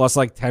back, plus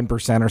like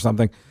 10% or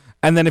something.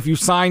 And then if you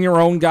sign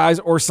your own guys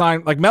or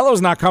sign, like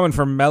Melo's not coming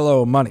for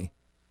Melo money.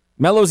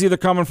 Melo's either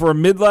coming for a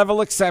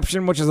mid-level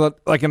exception, which is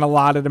like an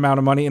allotted amount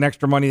of money, an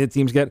extra money that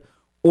teams get,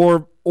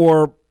 or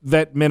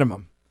vet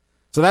minimum.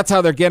 So that's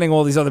how they're getting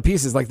all these other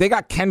pieces. Like they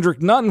got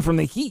Kendrick Nunn from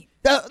the Heat.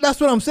 That's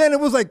what I'm saying. It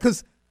was like,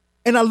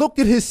 and I looked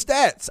at his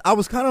stats. I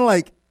was kind of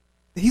like,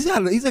 he's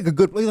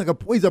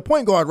a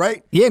point guard,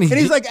 right? Yeah, and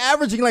he's like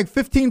averaging like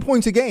 15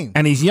 points a game.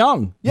 And he's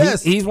young.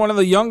 Yes. He's one of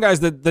the young guys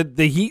that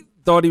the Heat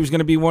thought he was going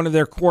to be one of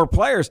their core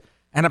players.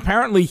 And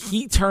apparently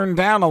he turned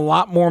down a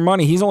lot more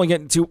money. He's only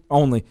getting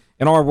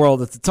in our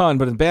world, it's a ton,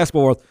 but in the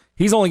basketball world,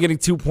 he's only getting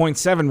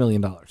 $2.7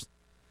 million.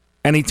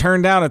 And he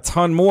turned down a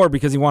ton more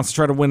because he wants to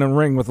try to win a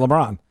ring with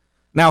LeBron.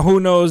 Now, who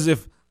knows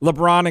if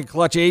LeBron and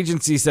Clutch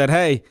Agency said,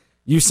 hey,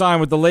 you sign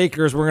with the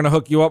Lakers, we're going to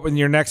hook you up with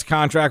your next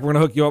contract, we're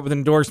going to hook you up with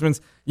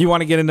endorsements. You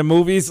want to get into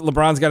movies?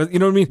 LeBron's got to, you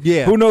know what I mean?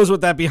 Yeah. Who knows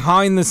what that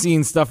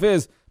behind-the-scenes stuff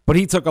is, but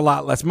he took a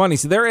lot less money.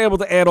 So they're able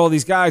to add all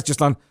these guys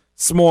just on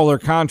smaller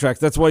contracts.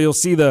 That's why you'll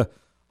see a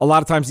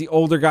lot of times the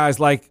older guys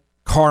like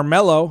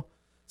Carmelo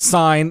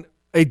sign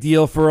a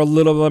deal for a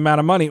little amount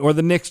of money. Or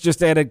the Knicks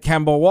just added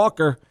Kemba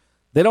Walker.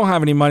 They don't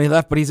have any money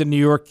left, but he's a New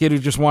York kid who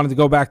just wanted to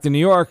go back to New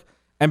York.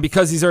 And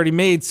because he's already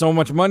made so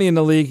much money in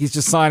the league, he's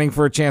just signing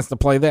for a chance to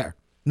play there.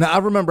 Now, I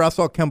remember I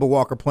saw Kemba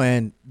Walker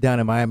playing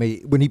down in Miami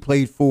when he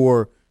played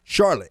for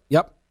Charlotte.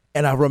 Yep.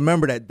 And I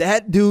remember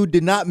that dude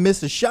did not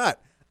miss a shot.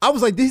 I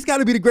was like, he's got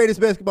to be the greatest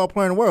basketball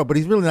player in the world, but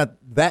he's really not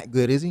that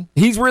good, is he?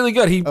 He's really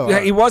good.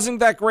 He wasn't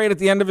that great at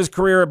the end of his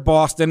career at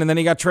Boston, and then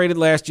he got traded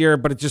last year,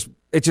 but it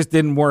just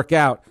didn't work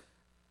out.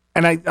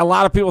 And a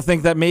lot of people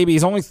think that maybe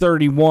he's only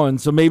 31,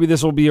 so maybe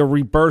this will be a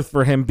rebirth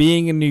for him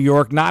being in New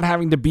York, not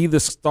having to be the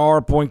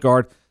star point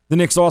guard. The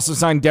Knicks also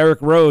signed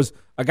Derrick Rose,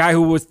 a guy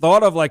who was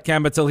thought of like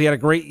Kemba till he had a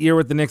great year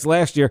with the Knicks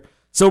last year.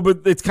 So,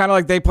 but it's kind of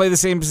like they play the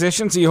same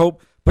position, so you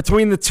hope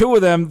between the two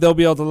of them, they'll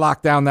be able to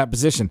lock down that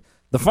position.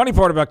 The funny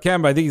part about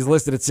Kemba, I think he's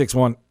listed at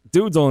 6'1".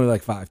 Dude's only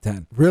like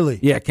 5'10". Really?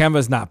 Yeah,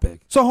 Kemba's not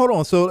big. So hold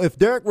on. So if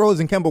Derrick Rose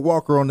and Kemba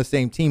Walker are on the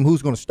same team,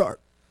 who's going to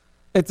start?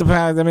 It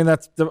depends. I mean,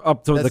 that's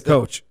up to the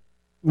coach.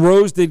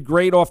 Rose did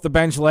great off the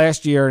bench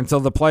last year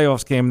until the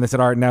playoffs came, and they said,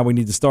 all right, now we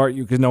need to start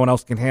you because no one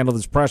else can handle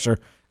this pressure,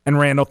 and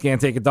Randall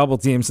can't take a double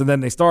team. So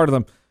then they started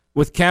him.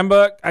 With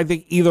Kemba, I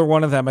think either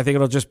one of them, I think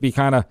it'll just be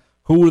kind of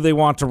who do they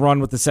want to run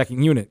with the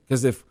second unit.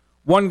 Because if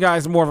one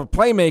guy's more of a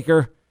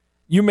playmaker,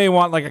 you may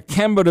want like a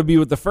Kemba to be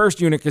with the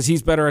first unit because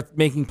he's better at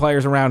making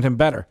players around him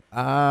better.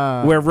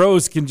 Where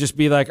Rose can just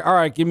be like, all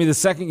right, give me the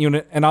second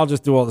unit, and I'll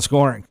just do all the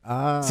scoring.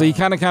 So you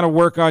kind of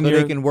work on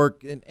they can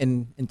work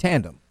in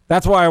tandem.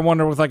 That's why I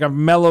wonder with like a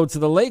Melo to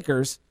the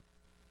Lakers,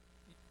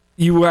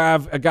 you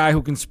have a guy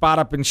who can spot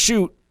up and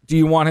shoot. Do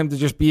you want him to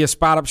just be a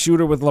spot up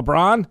shooter with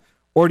LeBron?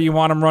 Or do you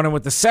want him running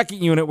with the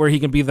second unit where he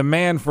can be the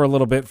man for a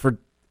little bit for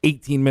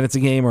 18 minutes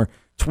a game or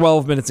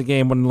 12 minutes a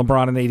game when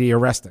LeBron and AD are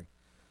resting?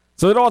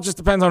 So it all just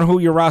depends on who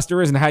your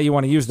roster is and how you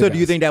want to use it. So do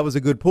you think that was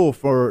a good pull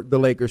for the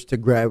Lakers to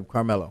grab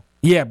Carmelo?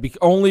 Yeah,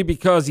 only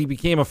because he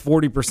became a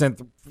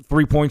 40%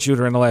 three-point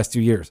shooter in the last 2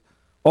 years.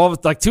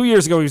 Like 2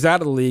 years ago, he was out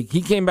of the league.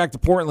 He came back to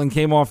Portland,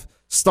 came off,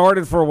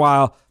 started for a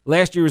while.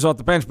 Last year, he was off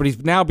the bench, but he's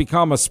now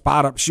become a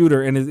spot-up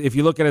shooter. And if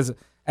you look at his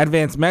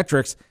advanced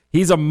metrics,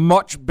 he's a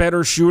much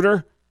better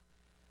shooter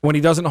when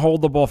he doesn't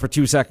hold the ball for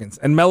 2 seconds.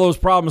 And Melo's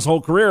problem his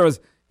whole career was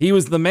he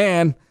was the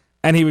man,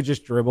 and he would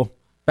just dribble,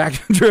 back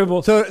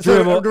dribble, dribble. So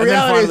the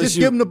reality is just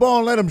give him the ball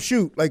and let him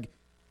shoot. Like,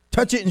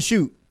 touch it and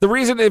shoot. The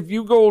reason, if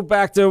you go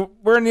back to,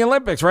 we're in the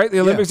Olympics, right?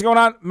 The Olympics are going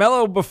on.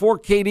 Melo, before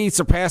KD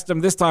surpassed him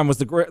this time, was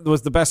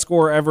the best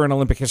scorer ever in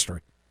Olympic history.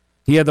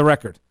 He had the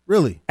record.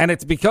 Really? And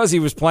it's because he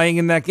was playing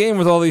in that game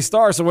with all these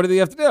stars. So what did he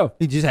have to do?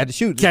 He just had to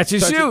shoot. Catch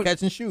and shoot.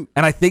 Catch and shoot.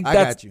 And I think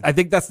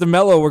that's the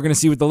Melo we're going to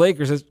see with the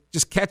Lakers is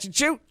just catch and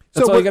shoot.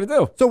 That's all you got to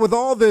do. So with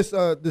all this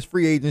this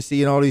free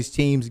agency and all these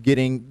teams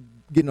getting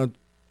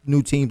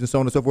new teams and so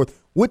on and so forth,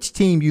 which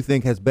team do you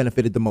think has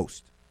benefited the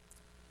most?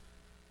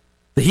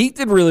 The Heat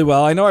did really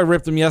well. I know I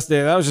ripped them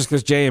yesterday. That was just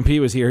because JMP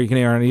was here. He can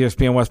hear on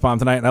ESPN West Palm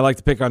tonight, and I like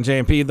to pick on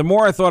JMP. The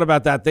more I thought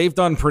about that, they've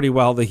done pretty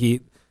well, the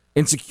Heat,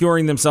 in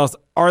securing themselves.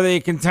 Are they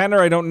a contender?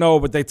 I don't know,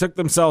 but they took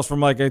themselves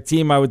from like a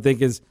team I would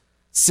think is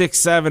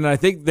 6-7, and I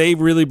think they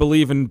really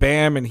believe in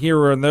Bam and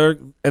Hero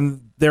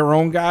and their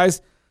own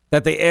guys,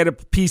 that they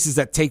added pieces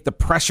that take the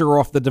pressure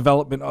off the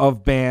development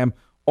of Bam,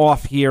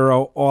 off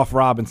Hero, off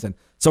Robinson.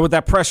 So with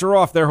that pressure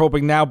off, they're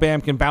hoping now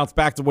Bam can bounce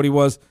back to what he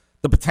was,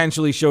 the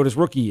potential he showed his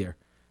rookie year.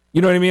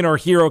 You know what I mean? Or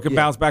Hero can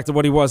bounce back to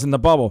what he was in the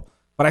bubble.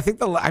 But I think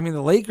the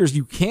Lakers,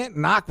 you can't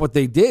knock what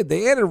they did.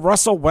 They added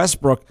Russell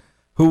Westbrook,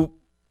 who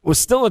was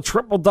still a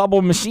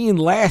triple-double machine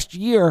last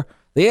year.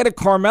 They added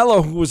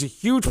Carmelo, who was a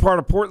huge part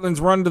of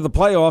Portland's run to the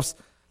playoffs.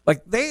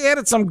 Like, they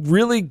added some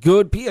really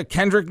good pieces.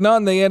 Kendrick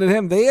Nunn, they added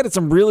him. They added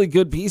some really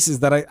good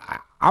pieces that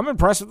I'm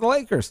impressed with the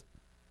Lakers.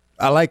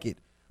 I like it.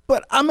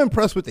 But I'm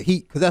impressed with the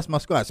Heat because that's my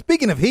squad.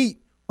 Speaking of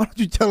Heat, why don't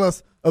you tell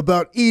us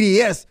about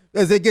EDS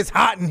as it gets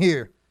hot in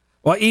here?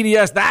 Well,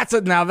 EDS, that's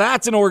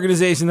an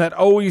organization that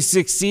always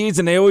succeeds,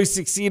 and they always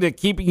succeed at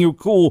keeping you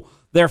cool.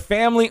 They're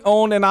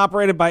family-owned and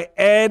operated by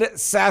Ed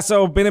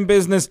Sasso, been in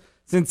business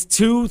since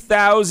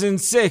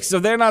 2006. So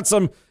they're not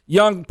some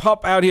young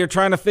pup out here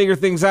trying to figure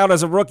things out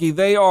as a rookie.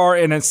 They are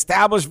an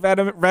established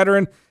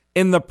veteran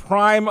in the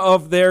prime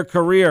of their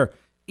career.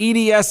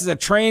 EDS is a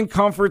train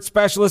comfort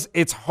specialist.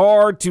 It's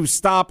hard to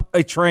stop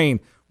a train.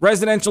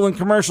 Residential and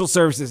commercial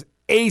services,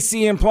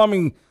 AC and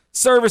plumbing,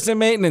 service and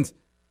maintenance.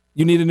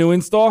 You need a new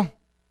install?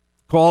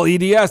 Call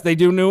EDS. They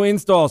do new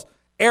installs.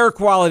 Air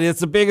quality, that's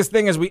the biggest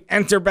thing as we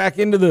enter back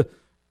into the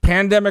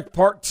pandemic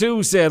part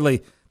 2,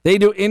 sadly. They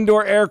do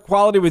indoor air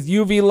quality with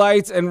UV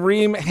lights and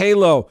Rheem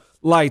Halo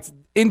lights,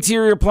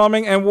 interior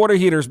plumbing and water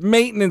heaters,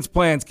 maintenance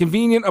plans,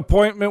 convenient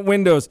appointment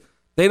windows.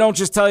 They don't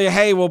just tell you,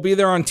 hey, we'll be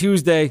there on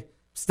Tuesday.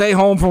 Stay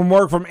home from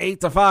work from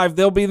 8 to 5.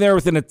 They'll be there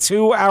within a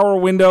 2-hour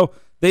window.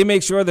 They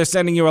make sure they're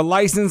sending you a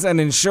licensed and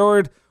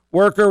insured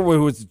worker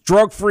who is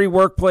drug-free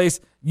workplace,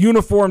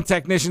 uniform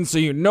technician, so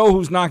you know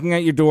who's knocking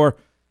at your door.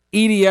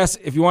 EDS,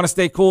 if you want to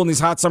stay cool in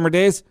these hot summer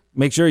days,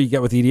 make sure you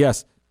get with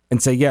EDS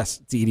and say yes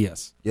to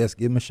EDS. Yes,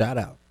 give them a shout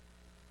out.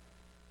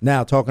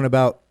 Now, talking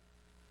about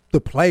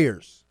the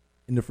players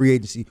in the free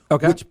agency.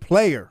 Okay. Which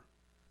player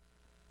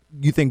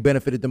you think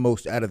benefited the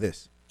most out of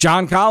this?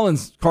 John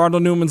Collins, Cardinal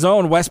Newman's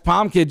own West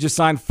Palm kid, just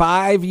signed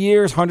 5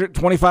 years,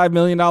 $125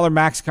 million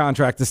max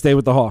contract to stay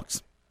with the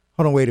Hawks.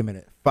 Hold on, wait a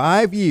minute.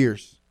 5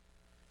 years,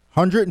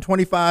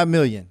 $125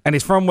 million. And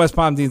he's from West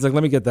Palm. Dean's like,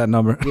 let me get that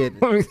number. Yeah.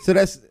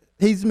 So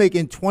he's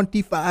making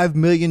 $25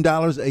 million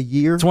a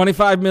year.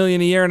 $25 million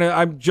a year,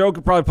 and Joe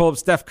could probably pull up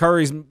Steph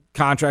Curry's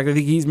contract. I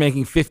think he's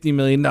making $50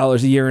 million a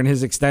year in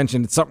his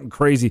extension. It's something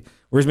crazy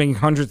where he's making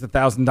hundreds of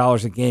thousands of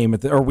dollars a game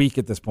or week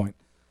at this point,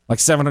 like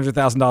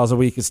 $700,000 a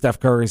week is Steph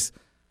Curry's.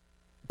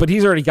 But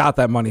he's already got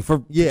that money.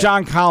 For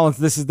John Collins,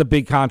 this is the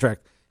big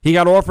contract. He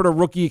got offered a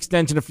rookie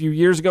extension a few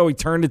years ago. He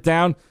turned it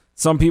down.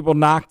 Some people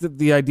knocked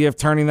the idea of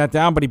turning that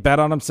down, but he bet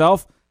on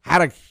himself.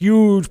 Had a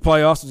huge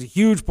playoffs. Was a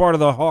huge part of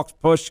the Hawks'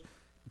 push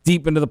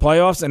deep into the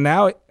playoffs, and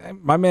now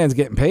my man's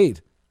getting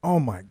paid. Oh,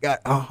 my God.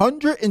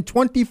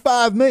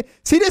 $125 million.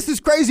 See, this is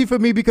crazy for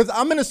me because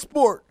I'm in a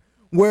sport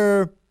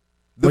where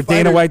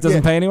Dana White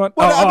doesn't pay anyone?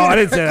 Well, I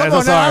didn't say that. Come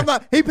on, sorry.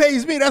 He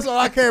pays me. That's all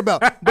I care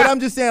about. But I'm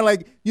just saying,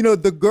 like,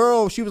 the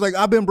girl, she was like,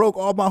 I've been broke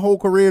all my whole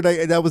career.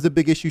 That was a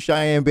big issue.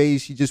 Cheyenne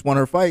Bays, she just won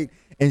her fight,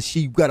 and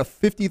she got a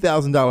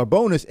 $50,000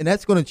 bonus, and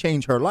that's going to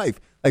change her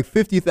life. Like,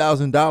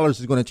 $50,000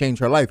 is going to change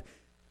her life.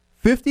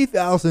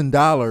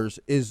 $50,000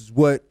 is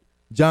what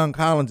John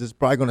Collins is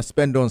probably going to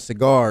spend on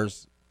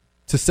cigars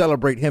to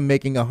celebrate him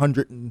making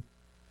 $125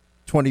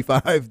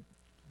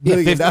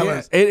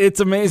 million. It's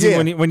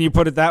amazing when you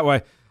put it that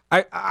way.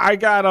 I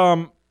got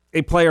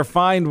a player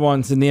fined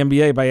once in the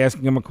NBA by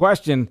asking him a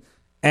question,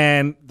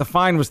 and the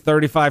fine was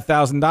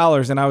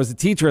 $35,000, and I was a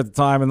teacher at the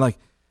time, and like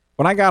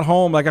when I got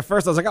home, like at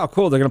first I was like, oh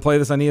cool, they're gonna play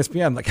this on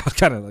ESPN. Like I was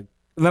kind of like,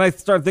 and then I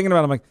started thinking about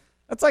it, I'm like,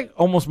 that's like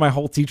almost my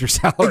whole teacher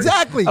salary.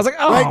 Exactly. I was like,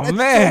 oh right?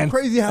 man, so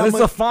crazy how it's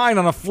a fine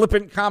on a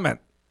flippant comment.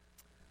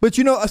 But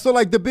so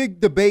like the big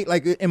debate,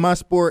 like in my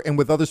sport and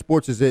with other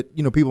sports, is that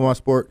people in my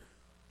sport,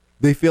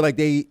 they feel like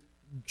they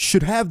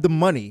should have the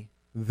money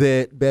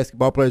that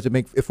basketball players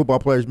football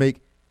players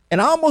make,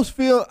 and I almost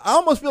feel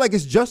like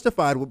it's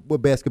justified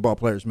what basketball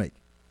players make.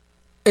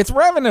 It's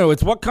revenue.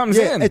 It's what comes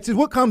in. It's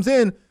what comes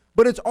in,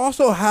 but it's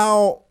also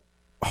how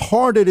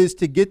hard it is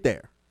to get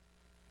there.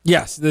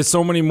 Yes, there's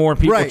so many more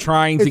people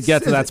trying to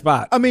get to that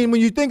spot. I mean, when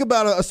you think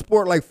about a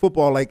sport like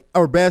football,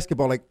 or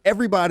basketball, like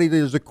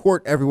there's a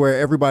court everywhere.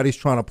 Everybody's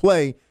trying to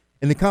play,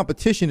 and the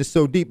competition is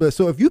so deep. But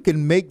so if you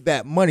can make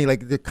that money,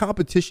 like the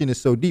competition is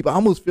so deep, I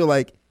almost feel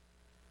like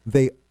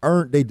they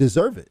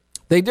deserve it.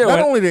 They do. Not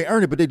only they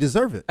earn it, but they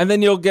deserve it. And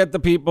then you'll get the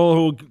people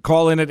who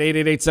call in at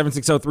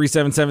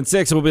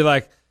 888-760-3776 who will be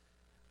like,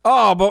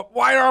 oh, but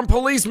why aren't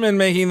policemen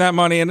making that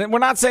money? And we're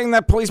not saying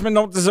that policemen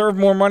don't deserve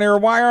more money, or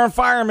why aren't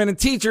firemen and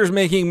teachers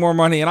making more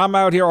money? And I'm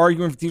out here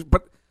arguing for teachers,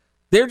 but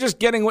they're just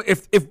getting,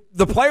 if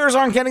the players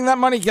aren't getting that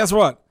money, guess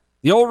what?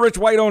 The old rich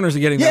white owners are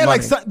getting that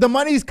money. Yeah, like the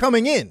money's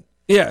coming in.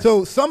 Yeah.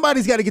 So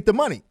somebody's got to get the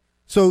money.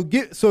 So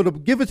to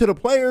give it to the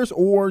players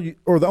or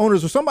the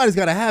owners, or somebody's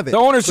got to have it. The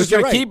owners just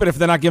going to keep it if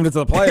they're not giving it to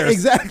the players.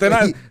 Exactly.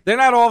 They're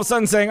not all of a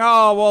sudden saying,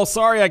 oh, well,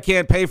 sorry, I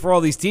can't pay for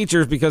all these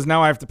teachers because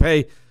now I have to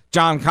pay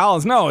John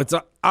Collins. No, it's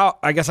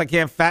I guess I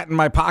can't fatten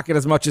my pocket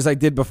as much as I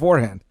did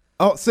beforehand.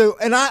 Oh, so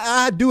and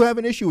I do have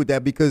an issue with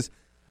that because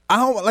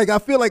I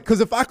feel like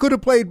because if I could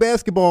have played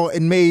basketball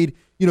and made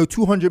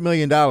 $200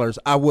 million,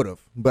 I would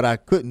have, but I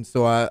couldn't.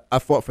 So I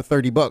fought for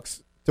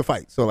 $30 to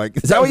fight. So like,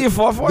 is that what you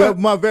fought for?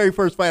 My very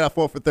first fight, I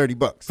fought for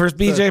 $30. First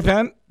BJ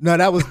Penn? No,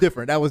 that was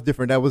different. That was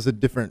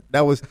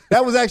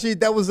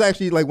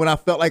actually like when I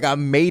felt like I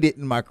made it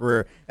in my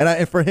career,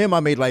 and for him, I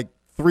made like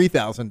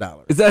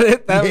 $3,000. Is that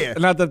it? Yeah.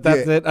 Not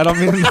that's it. I don't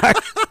mean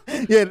that.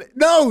 Yeah,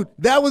 no,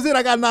 that was it.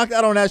 I got knocked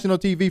out on national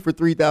TV for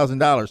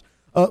 $3,000.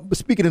 But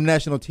speaking of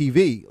national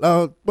TV,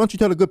 why don't you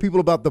tell the good people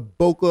about the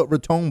Boca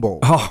Raton Bowl?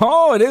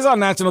 Oh, it is on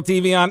national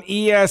TV on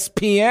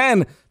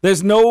ESPN.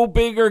 There's no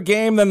bigger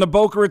game than the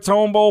Boca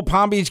Raton Bowl.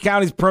 Palm Beach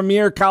County's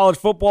premier college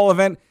football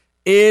event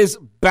is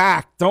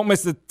back. Don't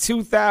miss the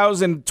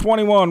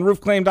 2021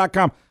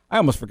 roofclaim.com. I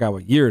almost forgot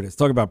what year it is.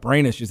 Talk about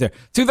brain issues there.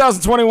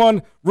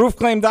 2021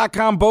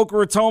 roofclaim.com Boca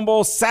Raton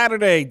Bowl,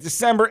 Saturday,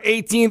 December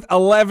 18th,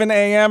 11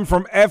 a.m.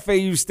 from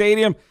FAU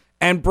Stadium,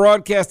 and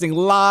broadcasting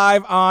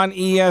live on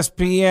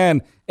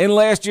ESPN. In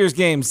last year's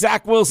game,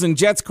 Zach Wilson,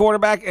 Jets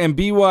quarterback, and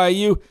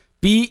BYU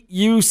beat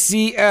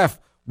UCF.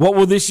 What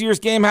will this year's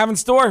game have in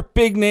store?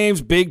 Big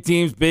names, big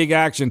teams, big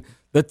action.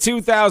 The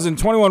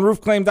 2021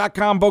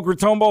 roofclaim.com Boca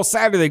Raton Bowl,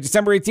 Saturday,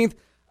 December 18th,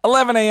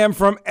 11 a.m.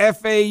 from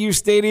FAU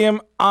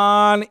Stadium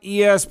on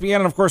ESPN.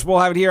 And, of course, we'll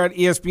have it here at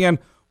ESPN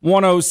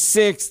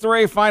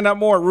 106.3. Find out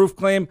more at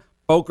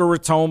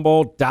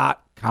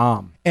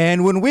roofclaim.BocaRatonBowl.com.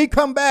 And when we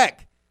come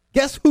back,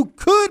 guess who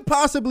could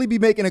possibly be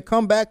making a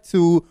comeback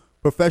to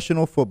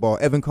professional football?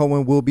 Evan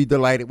Cohen will be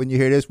delighted when you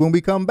hear this. When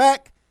we come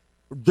back,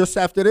 just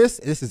after this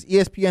is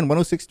ESPN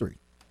 106.3.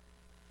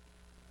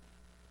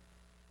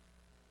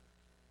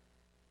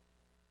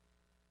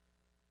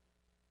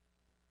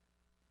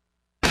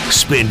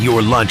 Spend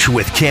your lunch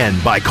with Ken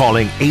by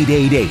calling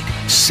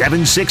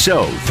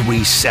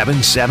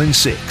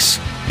 888-760-3776.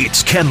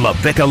 It's Ken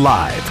LaVicka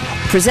Live.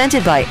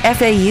 Presented by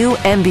FAU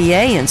MBA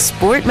and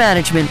Sport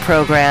Management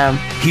Program.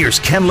 Here's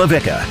Ken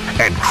LaVicka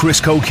and Chris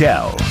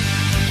Coquel.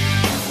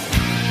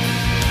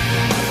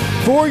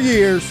 4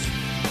 years,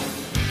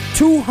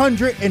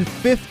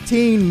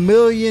 $215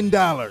 million.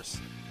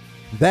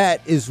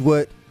 That is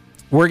what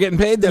we're getting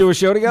paid to do a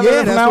show together?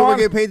 Yeah, that's what we're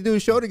getting paid to do a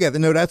show together.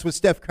 No, that's what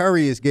Steph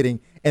Curry is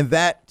getting. And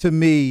that, to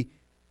me,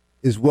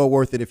 is well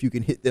worth it if you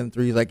can hit them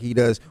threes like he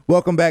does.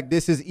 Welcome back.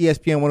 This is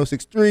ESPN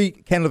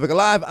 106.3, Ken LaVicka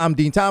Live. I'm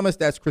Dean Thomas.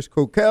 That's Chris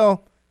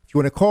Coquel. If you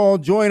want to call,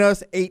 join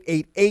us,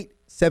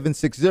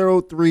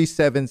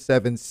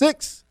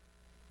 888-760-3776.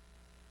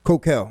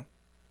 Coquel.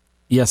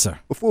 Yes, sir.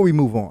 Before we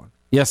move on.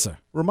 Yes, sir.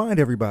 Remind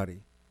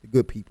everybody, the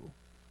good people,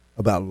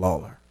 about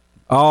Lawler.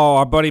 Oh,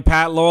 our buddy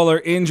Pat Lawler,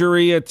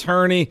 injury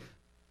attorney.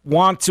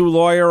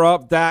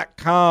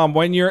 WantToLawyerUp.com.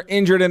 When you're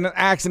injured in an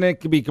accident,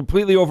 it can be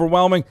completely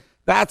overwhelming.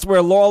 That's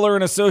where Lawler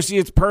and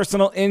Associates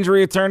personal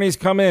injury attorneys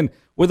come in.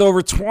 With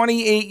over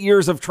 28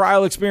 years of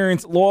trial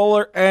experience,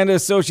 Lawler and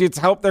Associates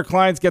help their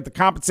clients get the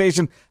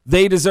compensation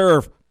they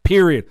deserve,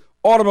 period.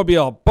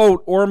 Automobile,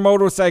 boat, or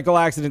motorcycle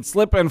accident,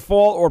 slip and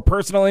fall, or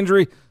personal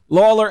injury,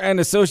 Lawler and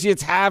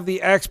Associates have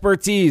the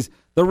expertise,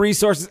 the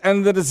resources,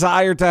 and the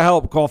desire to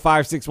help. Call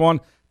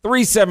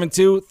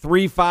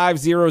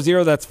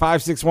 561-372-3500. That's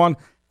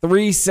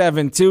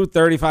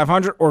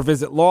 561-372-3500, or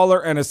visit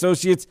Lawler and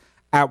Associates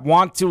at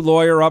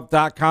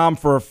WantToLawyerUp.com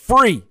for a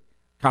free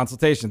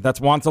consultation.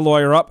 That's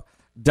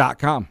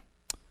WantToLawyerUp.com.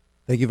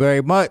 Thank you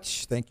very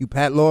much. Thank you,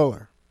 Pat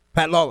Lawler.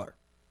 Pat Lawler.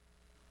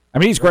 I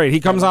mean, he's great. He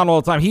comes on all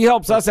the time. He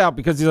helps us out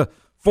because he's a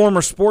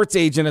former sports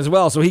agent as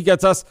well. So he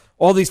gets us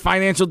all these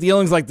financial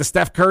dealings like the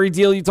Steph Curry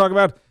deal you talk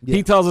about. Yeah.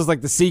 He tells us like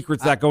the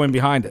secrets that go in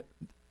behind it.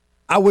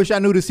 I wish I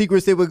knew the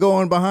secrets that were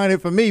going behind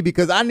it for me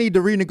because I need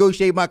to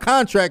renegotiate my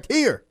contract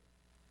here.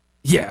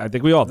 Yeah, I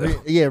think we all do.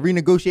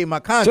 Renegotiate my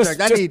contract.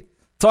 I need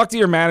talk to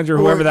your manager,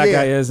 whoever that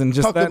guy is, and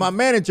just talk to my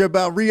manager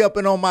about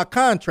re-upping on my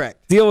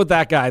contract. Deal with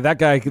that guy. That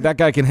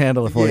guy can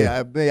handle it for you.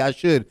 Yeah, I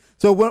should.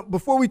 So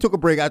before we took a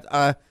break,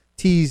 I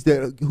teased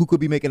who could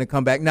be making a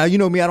comeback. Now, you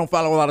know me, I don't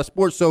follow a lot of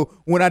sports, so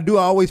when I do,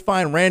 I always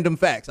find random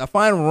facts. I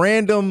find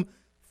random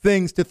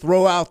things to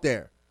throw out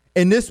there.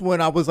 And this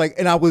one, I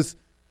was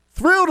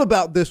thrilled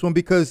about this one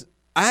because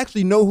I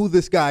actually know who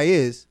this guy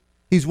is.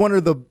 He's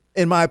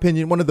in my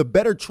opinion, one of the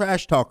better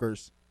trash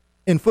talkers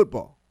in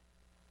football,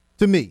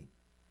 to me.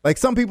 Like,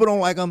 some people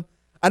don't like him.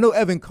 I know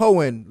Evan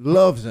Cohen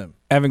loves him.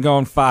 Evan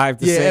Cohen 5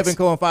 to 6. Yeah, Evan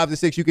Cohen 5 to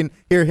 6. You can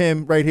hear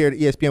him right here at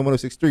ESPN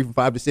 106.3 from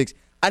 5 to 6.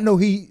 I know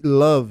he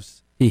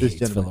loves this hates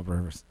gentleman. Phillip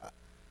Rivers.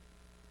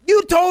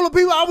 You told the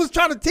people I was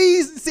trying to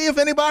tease and see if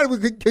anybody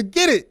could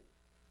get it.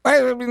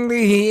 I mean,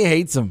 he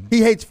hates him.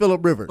 He hates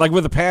Phillip Rivers. Like,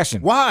 with a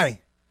passion. Why?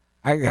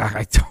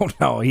 I don't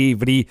know. He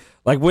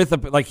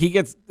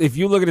gets, if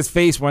you look at his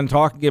face when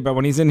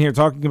he's in here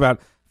talking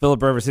about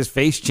Phillip Rivers, his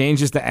face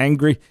changes to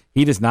angry.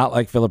 He does not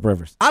like Phillip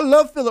Rivers. I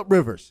love Phillip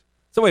Rivers.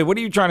 So wait, what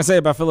are you trying to say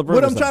about Phillip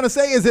Rivers? What I'm trying to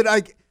say is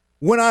that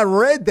when I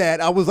read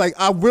that, I was like,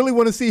 I really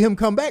want to see him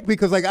come back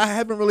because I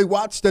haven't really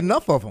watched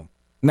enough of him.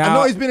 Now, I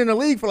know he's been in the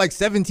league for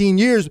 17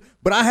 years,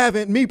 but I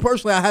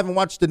haven't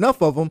watched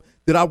enough of him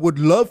that I would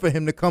love for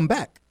him to come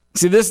back.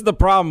 See, this is the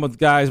problem with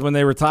guys when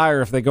they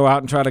retire, if they go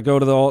out and try to go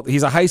to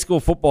he's a high school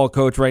football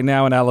coach right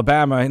now in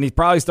Alabama, and he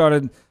probably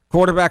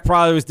quarterback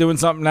probably was doing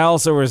something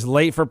else or was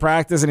late for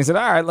practice, and he said,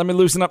 all right, let me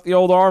loosen up the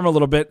old arm a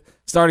little bit,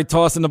 started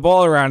tossing the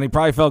ball around. He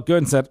probably felt good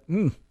and said,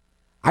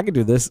 I can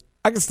do this.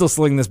 I can still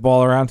sling this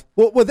ball around.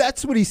 Well,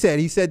 that's what he said.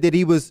 He said that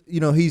he was,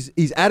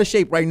 he's out of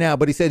shape right now,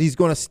 but he said he's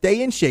going to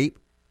stay in shape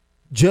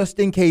just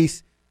in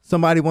case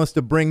somebody wants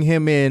to bring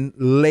him in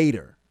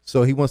later.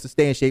 So he wants to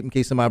stay in shape in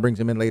case somebody brings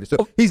him in later.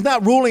 So he's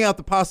not ruling out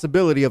the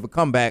possibility of a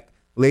comeback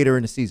later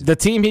in the season. The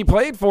team he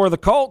played for, the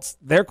Colts,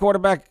 their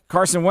quarterback,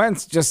 Carson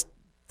Wentz, just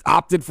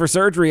opted for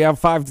surgery out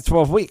 5 to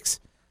 12 weeks.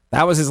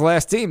 That was his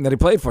last team that he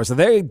played for. So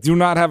they do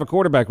not have a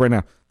quarterback right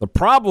now. The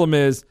problem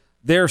is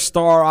their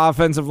star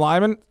offensive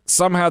lineman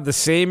somehow had the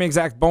same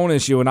exact bone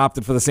issue and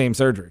opted for the same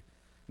surgery.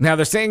 Now,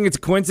 they're saying it's a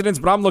coincidence,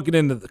 but I'm looking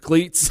into the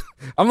cleats.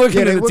 I'm looking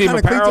into the team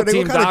apparel,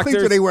 team doctors. What kind of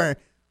cleats are they wearing?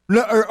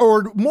 No,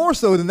 or more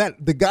so than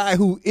that, the guy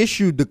who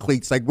issued the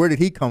cleats, where did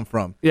he come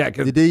from? Yeah,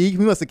 he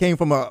must have came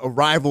from a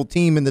rival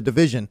team in the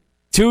division.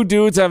 Two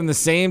dudes having the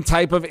same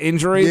type of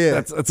injury. Yeah,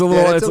 it's a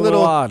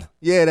little odd.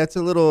 Yeah, that's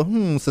a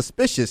little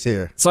suspicious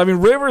here. So I mean,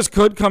 Rivers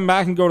could come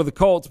back and go to the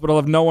Colts, but he'll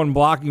have no one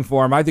blocking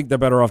for him. I think they're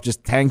better off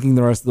just tanking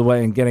the rest of the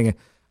way and getting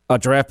a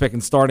draft pick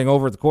and starting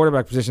over at the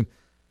quarterback position.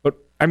 But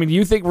I mean,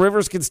 you think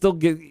Rivers can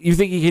still you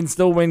think he can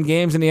still win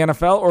games in the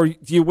NFL, or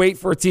do you wait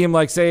for a team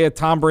like, say, a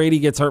Tom Brady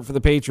gets hurt for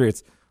the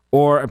Patriots?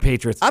 Or a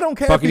Patriots. I don't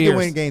care Buccaneers. if he can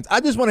win games. I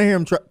just want to hear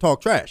him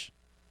talk trash.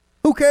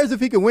 Who cares if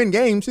he can win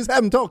games? Just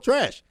have him talk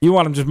trash. You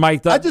want him just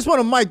mic'd up? I just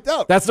want him mic'd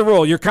up. That's the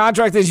rule. Your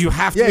contract is you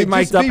have to be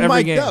mic'd up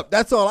every game. Up.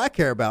 That's all I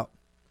care about.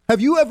 Have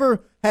you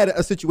ever had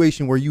a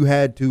situation where you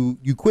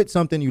quit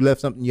something, you left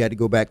something, you had to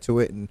go back to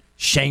it and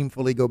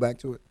shamefully go back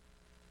to it?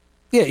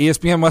 Yeah,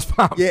 ESPN West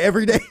Palm. Yeah,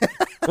 every day.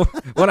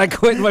 When I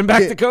quit and went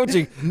back to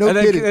coaching. No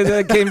kidding. And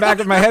then came back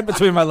with my head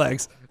between my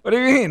legs. What do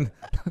you mean?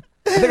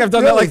 I think I've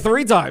done that like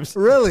 3 times.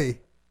 Really?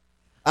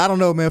 I don't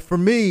know, man. For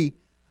me,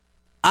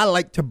 I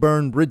like to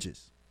burn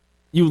bridges.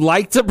 You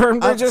like to burn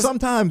bridges?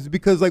 Sometimes,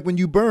 because like when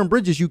you burn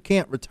bridges, you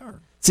can't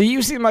return. See,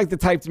 you seem like the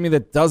type to me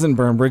that doesn't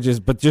burn bridges,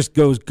 but just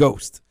goes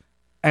ghost.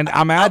 And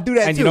I'm out. I do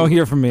that and too. You don't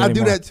hear from me anymore. I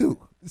do that too.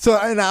 So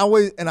I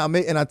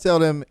tell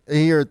them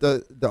here at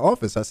the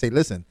office, I say,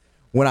 listen,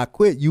 when I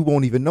quit, you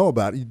won't even know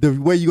about it. The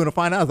way you're going to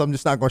find out is I'm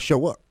just not going to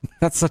show up.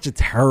 That's such a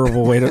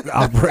terrible way to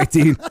operate,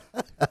 Dean.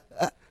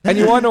 And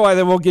you wonder why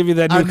they won't give you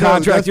that new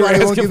contract you're asking for.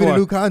 They won't give you the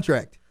new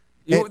contract.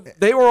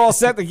 They were all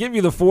set to give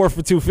you the 4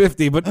 for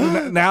 $250, but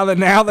now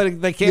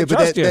that they can't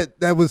trust you.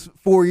 That was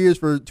 4 years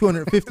for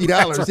 $250.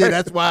 That's right. Yeah,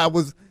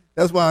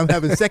 that's why I'm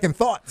having second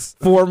thoughts.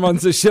 4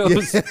 months of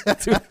shows,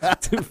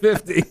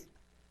 $250.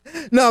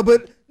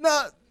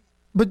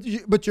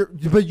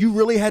 But you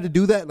really had to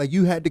do that. Like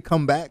you had to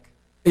come back.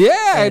 Yeah,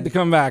 I had to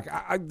come back.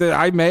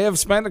 I may have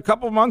spent a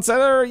couple months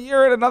or a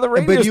year at another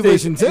radio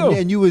station too.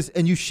 And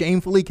you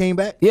shamefully came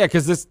back. Yeah,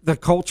 because the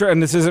culture,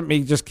 and this isn't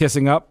me just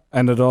kissing up,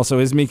 and it also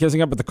is me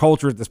kissing up, but the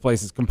culture at this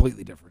place is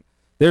completely different.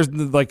 There's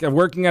like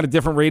working at a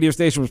different radio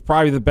station was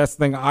probably the best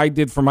thing I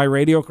did for my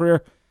radio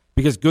career,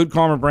 because Good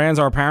Karma Brands,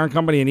 our parent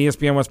company, and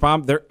ESPN West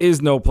Palm, there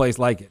is no place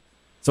like it.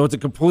 So it's a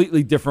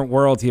completely different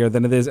world here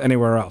than it is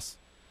anywhere else.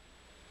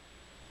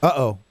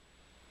 Uh-oh.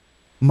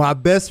 My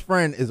best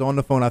friend is on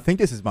the phone. I think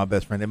this is my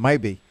best friend. It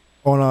might be.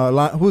 On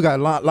line, who we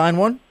got? Line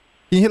 1? Can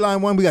you hit line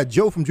 1? We got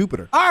Joe from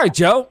Jupiter. All right,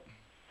 Joe.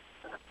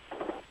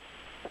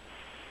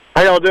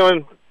 How y'all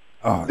doing?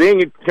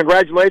 Dean,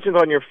 congratulations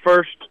on your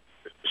first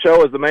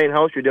show as the main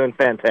host. You're doing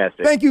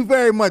fantastic. Thank you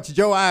very much,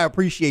 Joe. I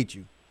appreciate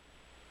you.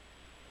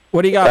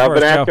 What do you got for us, I've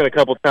been asking Joe? a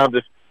couple times.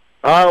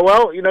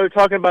 Well,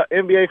 talking about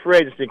NBA free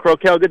agency.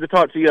 Croquel, good to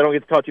talk to you. I don't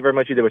get to talk to you very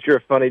much either, but you're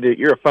a funny dude.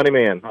 You're a funny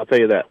man. I'll tell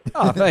you that.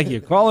 Oh, thank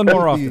you. Call in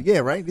more often. Yeah,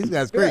 right. These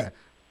guys great. Yeah.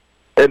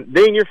 And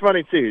Dean, you're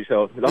funny too.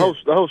 So the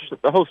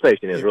whole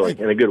station is really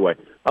in a good way.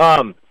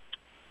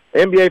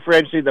 NBA free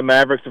agency. The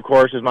Mavericks, of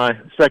course, is my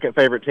second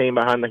favorite team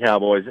behind the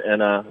Cowboys,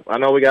 and I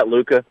know we got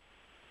Luka.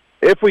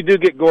 If we do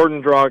get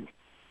Gordon Dragic,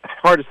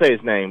 hard to say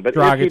his name, but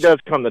if he does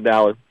come to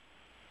Dallas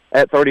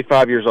at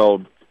 35 years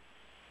old,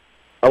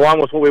 along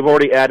with what we've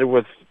already added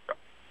with.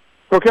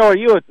 Croquel, are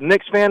you a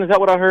Knicks fan? Is that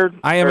what I heard?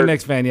 I am a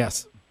Knicks fan,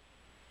 yes.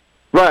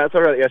 Right, that's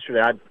what I heard yesterday.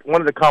 I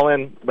wanted to call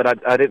in, but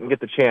I didn't get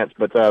the chance.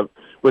 But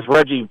with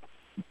Reggie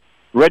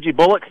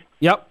Bullock?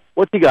 Yep.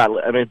 What's he got?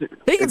 I mean,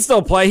 he can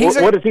still play.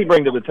 What does he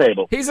bring to the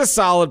table? He's a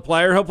solid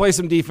player. He'll play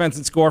some defense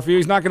and score for you.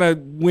 He's not going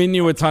to win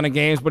you a ton of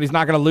games, but he's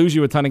not going to lose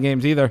you a ton of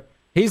games either.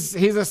 He's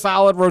a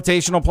solid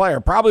rotational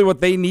player. Probably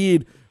what they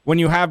need when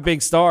you have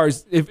big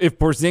stars. If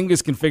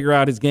Porzingis can figure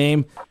out his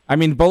game, I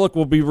mean, Bullock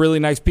will be a really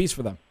nice piece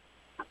for them.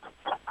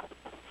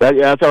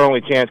 That's our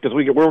only chance, because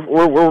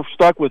we're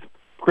stuck with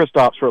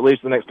Kristaps for at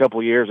least the next couple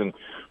of years, and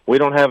we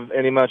don't have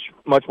any much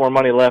more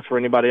money left for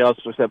anybody else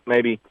except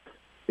maybe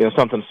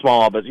something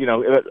small. But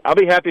I'll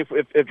be happy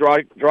if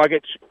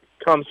Dragic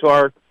comes to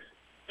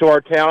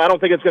our town. I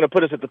don't think it's going to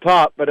put us at the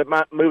top, but it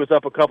might move us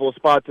up a couple of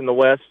spots in the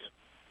West.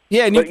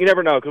 Yeah, but you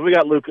never know, because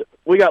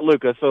we got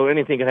Luka, so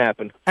anything can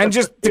happen. And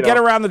just to get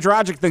around the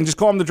Dragic thing, just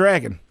call him the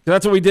Dragon.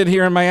 That's what we did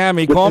here in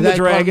Miami. Call him the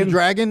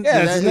Dragon.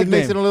 Yeah, that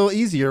makes it a little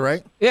easier,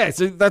 right? Yeah,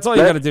 so that's all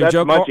you got to do,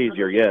 Joe. That's much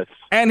easier, yes.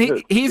 And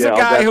he's a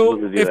guy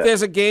who, if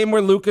there's a game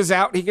where Luka's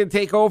out, he can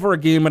take over a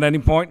game at any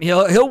point.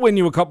 He'll win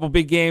you a couple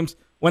big games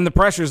when the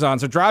pressure's on.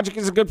 So Dragic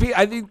is a good piece.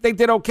 I think they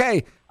did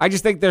okay. I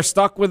just think they're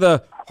stuck with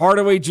a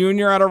Hardaway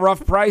Jr. at a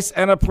rough price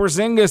and a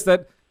Porzingis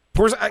that.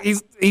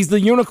 He's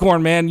the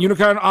unicorn, man.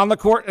 Unicorn on the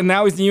court, and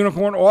now he's the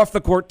unicorn off the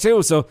court,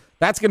 too. So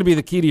that's going to be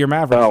the key to your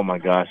Mavericks. Oh, my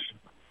gosh.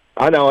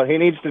 I know. He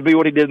needs to be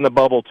what he did in the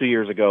bubble 2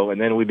 years ago, and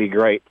then we'd be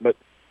great. But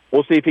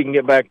we'll see if he can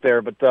get back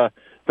there. But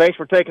thanks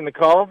for taking the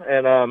call,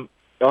 and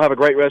y'all have a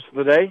great rest of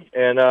the day.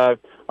 And,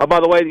 by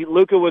the way,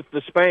 Luka with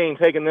the Spain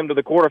taking them to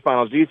the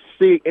quarterfinals, do you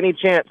see any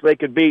chance they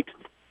could beat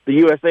the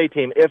USA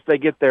team if they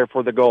get there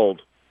for the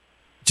gold?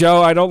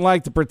 Joe, I don't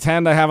like to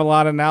pretend I have a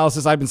lot of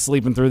analysis. I've been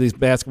sleeping through these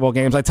basketball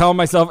games. I tell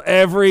myself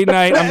every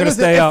night I'm going to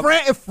stay up.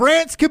 If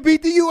France could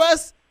beat the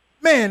U.S.,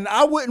 man,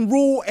 I wouldn't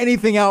rule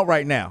anything out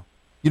right now.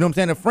 You know what I'm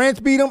saying? If France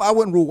beat them, I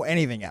wouldn't rule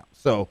anything out.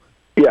 So,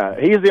 yeah,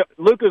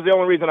 Luka's the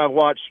only reason I've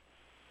watched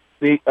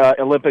the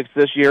Olympics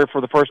this year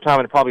for the first time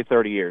in probably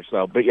 30 years.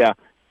 So, but yeah.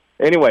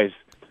 Anyways,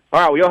 all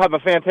right, well, you'll have a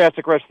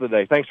fantastic rest of the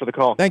day. Thanks for the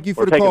call. Thank you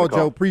for the call,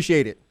 Joe.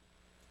 Appreciate it.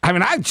 I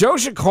mean, Joe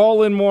should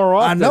call in more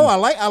often. I know. I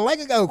like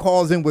a guy who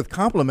calls in with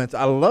compliments.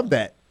 I love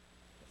that.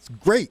 It's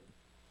great.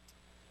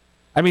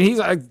 I mean, he's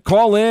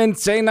call in,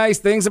 say nice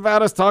things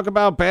about us, talk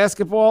about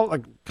basketball.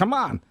 Like, come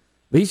on.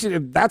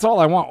 That's all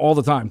I want all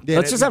the time. Yeah,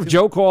 Let's just have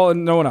Joe call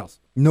and no one else.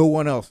 No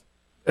one else.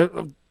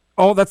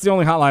 That's the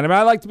only hotline. I mean,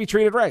 I like to be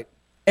treated right.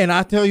 And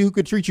I tell you who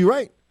could treat you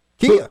right.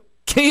 Kia.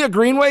 Kia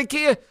Greenway.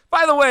 Kia.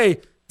 By the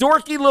way,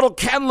 dorky little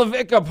Ken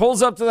LaVicka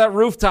pulls up to that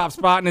rooftop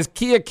spot in his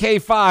Kia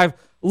K5,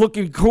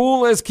 looking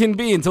cool as can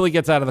be until he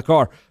gets out of the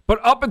car. But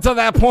up until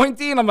that point,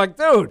 Dean, I'm like,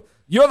 dude,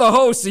 you're the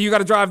host, so you got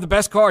to drive the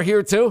best car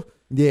here too?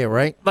 Yeah,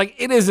 right. Like,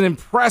 it is an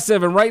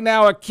impressive, and right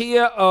now a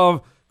Kia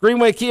of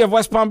Greenway Kia of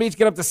West Palm Beach,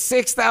 get up to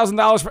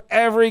 $6,000 for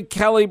every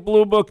Kelly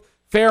Blue Book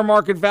fair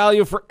market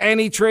value for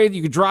any trade.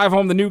 You can drive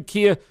home the new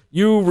Kia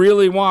you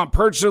really want.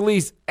 Purchase or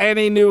lease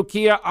any new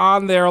Kia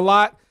on their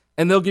lot,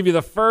 and they'll give you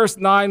the first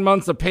 9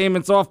 months of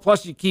payments off,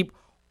 plus you keep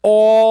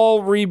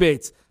all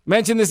rebates.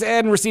 Mention this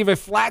ad and receive a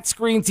flat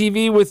screen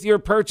TV with your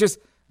purchase.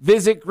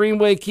 Visit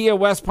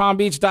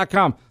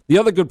GreenwayKiaWestPalmBeach.com. The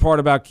other good part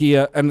about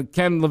Kia, and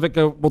Ken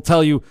Levicka will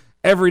tell you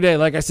every day,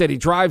 like I said, he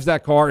drives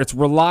that car. It's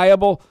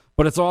reliable,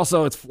 but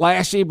it's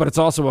flashy, but it's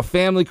also a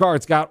family car.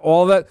 It's got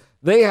all that.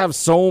 They have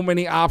so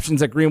many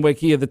options at Greenway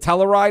Kia. The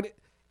Telluride,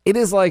 it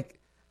is like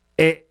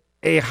a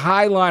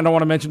high line. I don't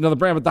want to mention another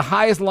brand, but the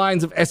highest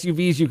lines of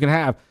SUVs you can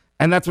have,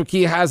 and that's what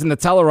Kia has in the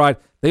Telluride.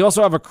 They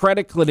also have a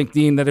credit clinic,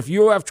 Dean, that if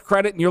you have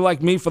credit and you're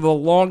like me for the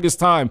longest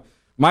time,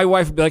 my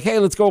wife would be like, hey,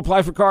 let's go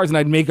apply for cars, and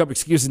I'd make up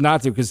excuses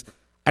not to because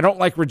I don't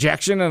like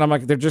rejection, and I'm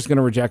like, they're just going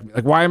to reject me.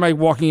 Like, why am I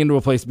walking into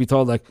a place to be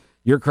told, like,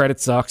 your credit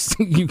sucks,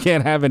 you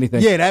can't have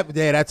anything? Yeah,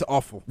 that's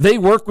awful. They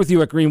work with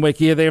you at Greenway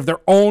Kia. They have their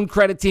own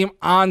credit team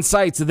on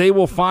site, so they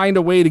will find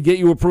a way to get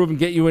you approved and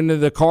get you into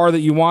the car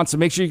that you want. So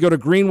make sure you go to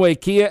Greenway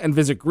Kia and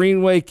visit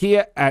Greenway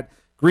Kia at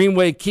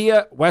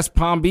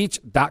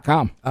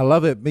GreenwayKiaWestPalmBeach.com. I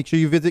love it. Make sure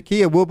you visit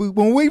Kia.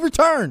 When we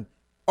return,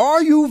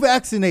 are you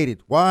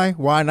vaccinated? Why?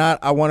 Why not?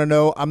 I want to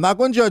know. I'm not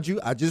going to judge you.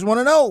 I just want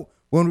to know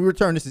when we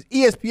return. This is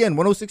ESPN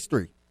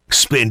 106.3.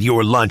 Spend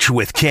your lunch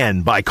with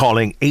Ken by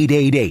calling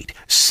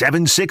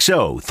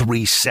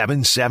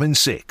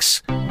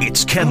 888-760-3776.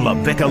 It's Ken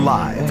LaVicka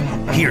Live.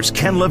 Here's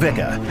Ken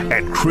LaVicka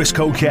and Chris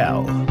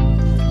Coquel.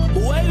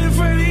 Waiting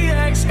for the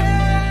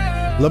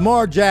exhale.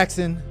 Lamar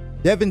Jackson,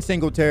 Devin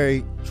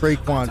Singletary,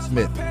 Traquan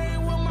Smith.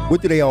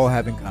 What do they all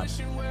have in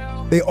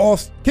common? They all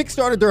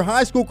kickstarted their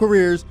high school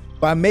careers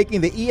by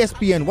making the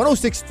ESPN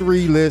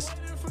 106.3 list,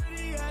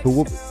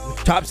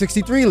 top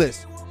 63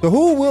 list. So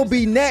who will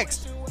be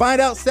next?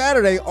 Find out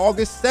Saturday,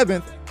 August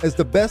 7th, as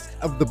the best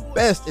of the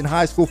best in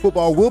high school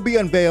football will be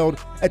unveiled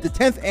at the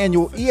 10th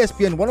annual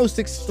ESPN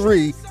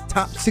 106.3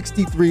 Top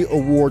 63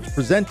 Awards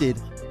presented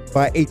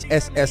by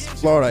HSS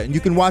Florida. And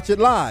you can watch it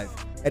live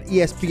at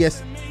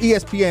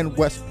ESPN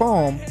West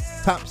Palm,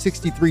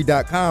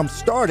 top63.com,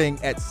 starting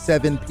at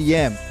 7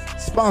 p.m.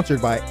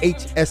 Sponsored by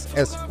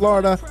HSS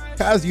Florida,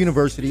 Kaiser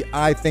University,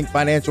 I Think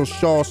Financial,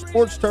 Shaw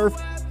Sports Turf,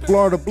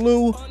 Florida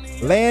Blue,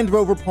 Land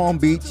Rover Palm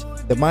Beach,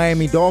 the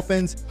Miami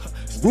Dolphins,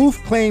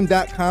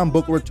 RoofClaim.com,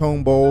 Boca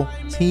Raton Bowl,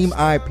 Team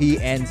IP,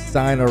 and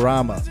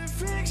Signorama.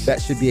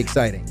 That should be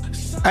exciting.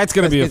 That's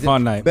going to be a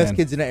fun night, Best man.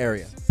 kids in the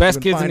area.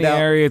 Best kids in the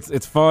area.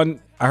 It's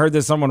fun. I heard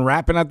there's someone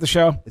rapping at the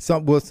show.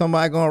 Was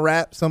somebody going to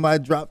rap?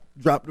 Somebody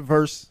drop the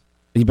verse?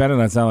 You better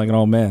not sound like an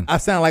old man. I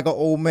sound like an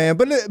old man,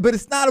 but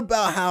it's not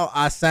about how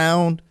I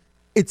sound.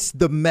 It's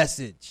the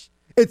message.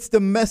 It's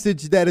the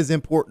message that is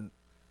important.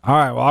 All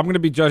right, well, I'm going to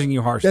be judging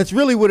you harshly. That's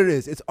really what it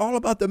is. It's all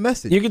about the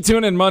message. You can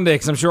tune in Monday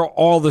because I'm sure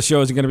all the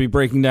shows are going to be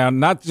breaking down,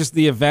 not just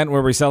the event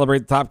where we celebrate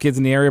the top kids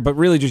in the area, but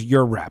really just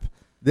your rap.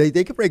 They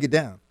can break it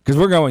down. Because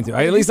we're going to.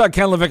 At least on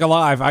Ken LaVicka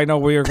Live, I know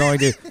we are going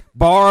to,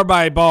 bar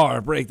by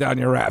bar, break down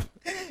your rap.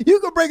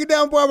 You can break it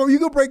down, Barbara. You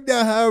can break it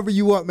down however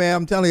you want, man.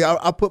 I'm telling you,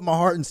 I put my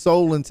heart and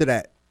soul into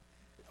that.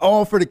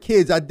 All for the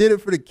kids. I did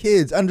it for the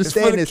kids.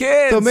 Understand it's for this. the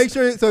kids.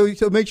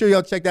 So make sure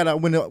y'all check that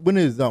out. When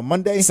is it?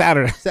 Monday?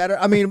 Saturday.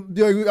 I mean,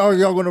 are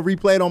y'all going to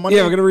replay it on Monday?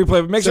 Yeah, we're going to replay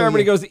it. But make sure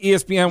everybody goes to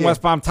ESPN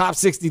West Palm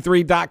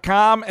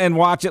top63.com and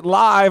watch it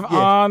live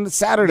on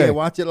Saturday. Yeah,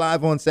 watch it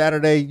live on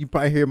Saturday. You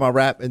probably hear my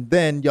rap, and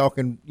then y'all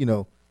can,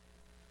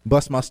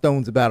 bust my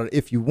stones about it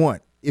if you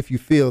want, if you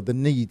feel the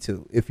need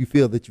to, if you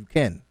feel that you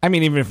can. I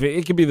mean, even if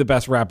it could be the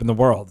best rap in the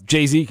world.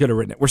 Jay-Z could have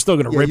written it. We're still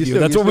going to rip you.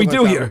 That's what we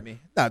do here.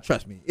 Nah,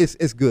 trust me.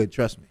 It's good.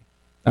 Trust me.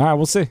 All right,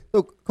 we'll see.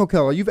 So,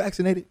 Coquel, are you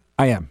vaccinated?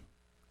 I am.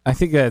 I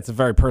think it's a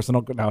very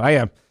personal. No, I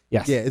am.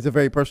 Yes. Yeah, it's a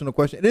very personal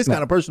question. It is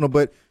kind of personal,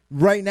 but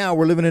right now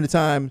we're living in a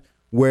time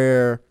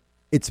where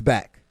it's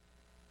back.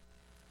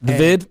 The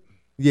vid?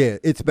 Yeah,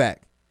 it's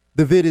back.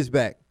 The vid is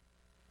back.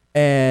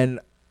 And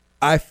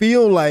I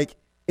feel like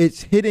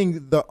it's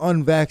hitting the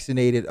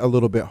unvaccinated a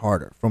little bit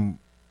harder from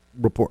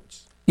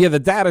reports. Yeah, the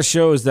data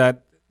shows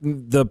that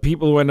the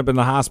people who end up in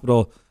the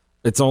hospital,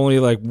 it's only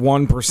like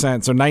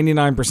 1%. So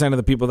 99% of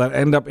the people that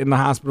end up in the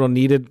hospital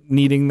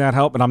needing that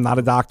help, and I'm not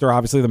a doctor,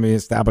 obviously, let me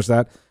establish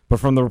that, but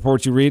from the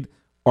reports you read,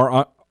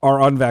 are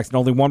unvaccinated,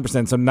 only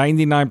 1%. So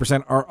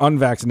 99% are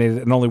unvaccinated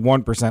and only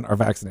 1% are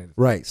vaccinated.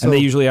 Right. So, and they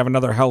usually have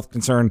another health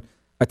concern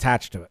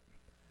attached to it.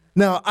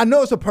 Now, I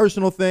know it's a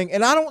personal thing,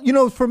 and I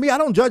don't, for me, I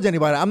don't judge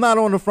anybody. I'm not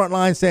on the front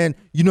line saying,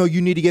 you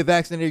need to get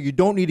vaccinated, you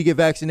don't need to get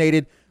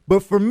vaccinated.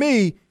 But for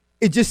me,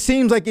 it just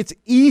seems like it's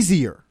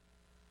easier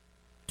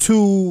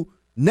to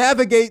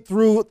navigate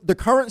through the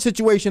current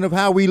situation of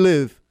how we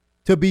live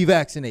to be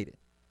vaccinated.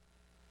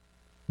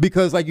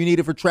 Because you need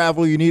it for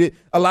travel, you need it.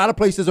 A lot of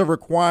places are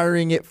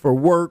requiring it for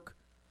work.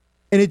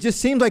 And it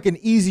just seems like an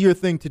easier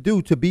thing to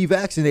do to be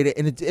vaccinated.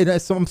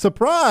 And so I'm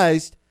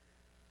surprised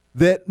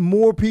that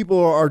more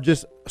people are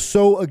just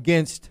so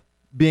against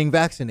being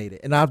vaccinated.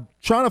 And I'm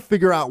trying to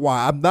figure out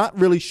why. I'm not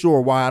really sure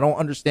why. I don't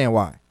understand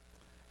why.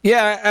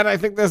 Yeah, and I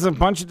think there's a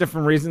bunch of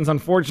different reasons.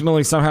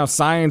 Unfortunately, somehow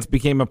science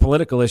became a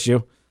political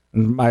issue.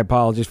 And my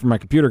apologies for my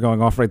computer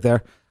going off right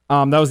there.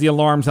 That was the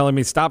alarm telling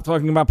me, stop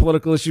talking about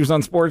political issues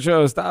on sports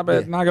shows. Stop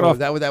it. Knock it off. Is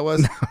that what that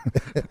was?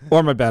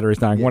 Or my battery's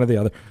dying, one or the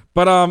other.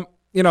 But,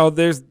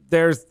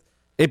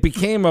 it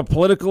became a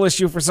political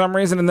issue for some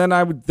reason. And then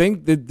I would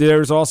think that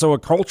there's also a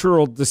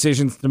cultural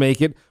decision to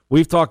make it.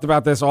 We've talked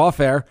about this off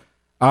air.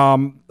 A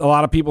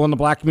lot of people in the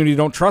black community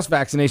don't trust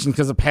vaccinations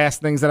because of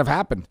past things that have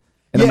happened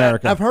in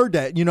America. I've heard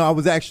that. I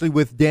was actually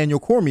with Daniel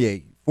Cormier,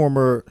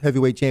 former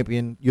heavyweight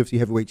champion, UFC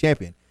heavyweight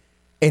champion.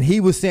 And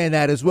he was saying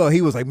that as well. He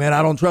was like, man,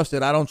 I don't trust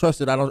it. I don't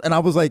trust it. And I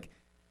was like,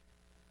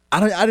 I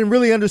didn't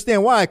really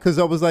understand why, because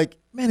I was like,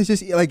 man, it's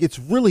just like, it's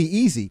really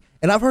easy.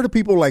 And I've heard of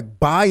people like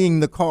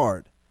buying the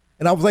card.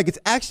 And I was like, it's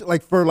actually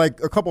like for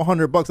like a couple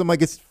 $100. I'm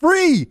like, it's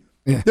free.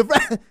 Yeah.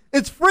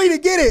 It's free to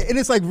get it. And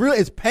it's like really,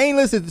 it's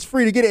painless. It's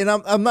free to get it. And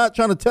I'm not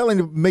trying to tell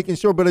him, making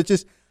sure, but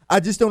I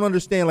just don't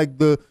understand like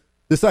the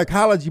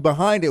psychology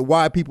behind it,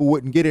 why people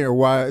wouldn't get it or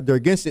why they're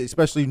against it,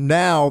 especially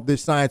now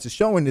this science is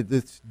showing that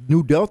this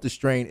new Delta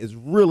strain is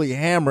really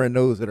hammering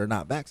those that are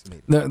not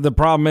vaccinated. The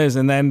problem is,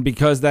 and then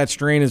because that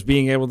strain is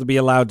being able to be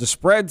allowed to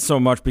spread so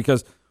much,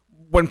 because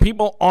when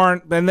people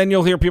aren't, and then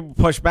you'll hear people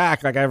push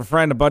back. Like I have a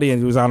friend, a buddy, and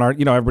who's on our,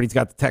 everybody's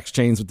got the text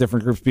chains with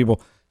different groups of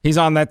people. He's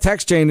on that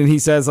text chain and he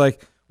says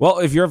like, well,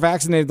 if you're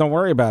vaccinated, don't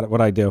worry about it,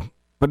 what I do.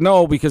 But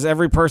no, because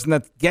every person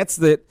that gets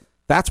it,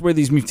 that's where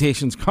these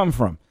mutations come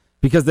from.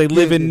 Because they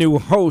live in new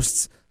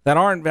hosts that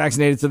aren't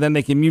vaccinated, so then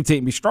they can mutate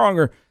and be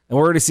stronger. And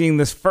we're already seeing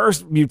this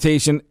first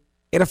mutation.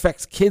 It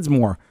affects kids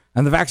more.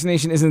 And the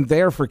vaccination isn't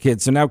there for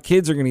kids. So now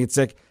kids are going to get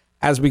sick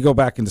as we go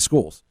back into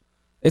schools.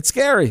 It's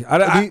scary.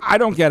 I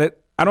don't get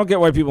it. I don't get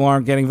why people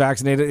aren't getting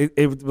vaccinated.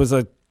 It was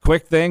a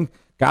quick thing.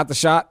 Got the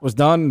shot, was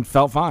done, and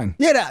felt fine.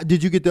 Yeah.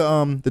 Did you get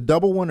the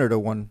double one or the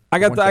one? I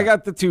got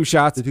the 2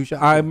 shots. The 2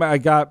 shots? Did I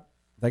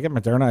get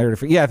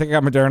Moderna? I think I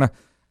got Moderna.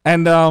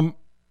 And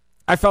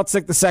I felt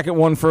sick the second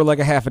one for like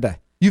a half a day.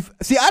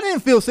 I didn't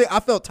feel sick. I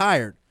felt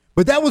tired.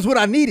 But that was what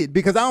I needed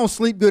because I don't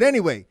sleep good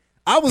anyway.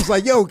 I was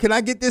like, yo, can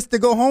I get this to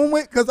go home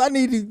with? Because I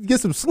need to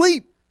get some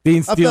sleep.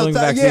 Dean stealing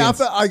vaccines.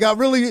 Yeah, I got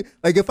really,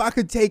 like if I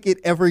could take it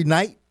every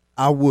night,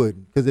 I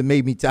would because it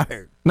made me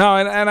tired. No,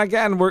 and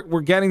again,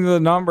 we're getting to the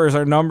numbers.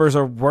 Our numbers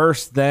are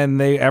worse than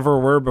they ever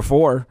were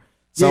before.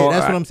 So yeah,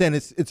 that's what I'm saying.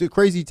 It's a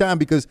crazy time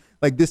because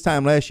like this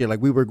time last year,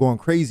 like we were going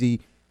crazy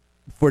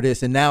for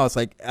this, and now it's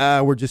like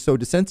we're just so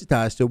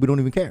desensitized to it, we don't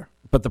even care.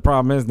 But the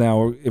problem is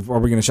now, are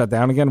we going to shut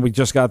down again? We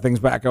just got things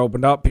back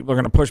opened up. People are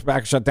going to push back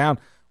and shut down.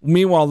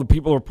 Meanwhile, the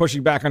people are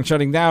pushing back on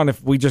shutting down.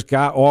 If we just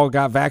got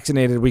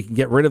vaccinated, we can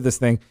get rid of this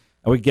thing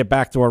and we can get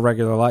back to our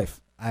regular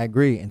life. I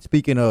agree. And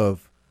speaking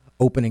of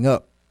opening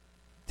up,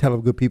 tell the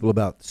good people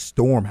about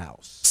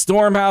Stormhouse.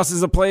 Stormhouse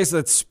is a place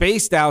that's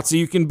spaced out so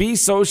you can be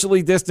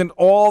socially distant.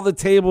 All the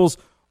tables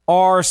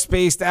are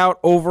spaced out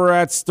over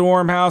at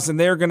Stormhouse, and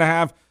they're going to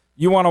have,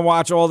 you want to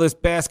watch all this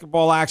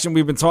basketball action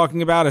we've been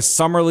talking about as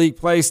Summer League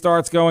play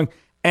starts going.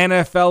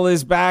 NFL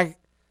is back.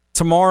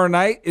 Tomorrow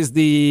night is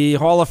the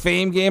Hall of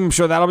Fame game. I'm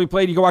sure that'll be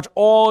played. You can watch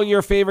all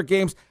your favorite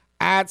games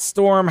at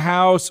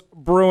Stormhouse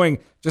Brewing,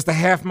 just a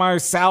half mile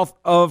south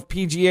of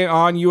PGA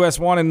on US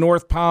 1 in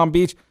North Palm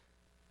Beach.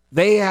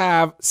 They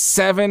have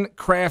 7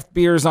 craft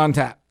beers on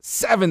tap,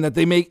 7 that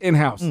they make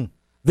in-house.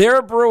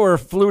 Their brewer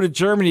flew to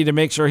Germany to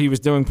make sure he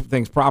was doing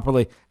things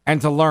properly and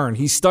to learn.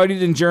 He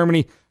studied in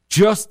Germany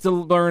just to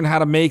learn how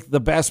to make the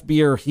best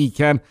beer he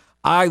can.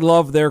 I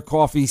love their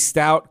coffee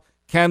stout.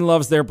 Ken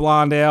loves their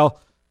blonde ale.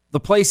 The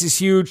place is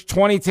huge,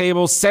 20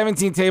 tables,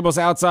 17 tables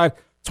outside,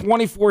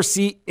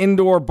 24-seat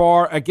indoor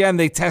bar. Again,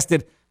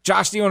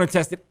 Josh, the owner,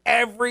 tested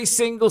every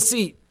single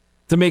seat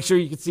to make sure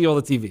you could see all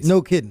the TVs.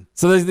 No kidding.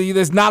 So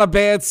there's not a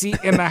bad seat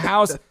in the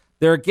house.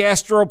 They're a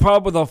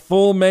gastropub with a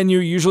full menu.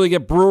 You usually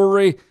get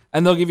brewery,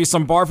 and they'll give you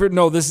some bar food.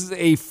 No, this is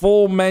a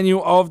full menu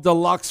of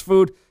deluxe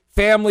food,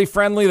 family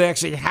friendly. They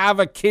actually have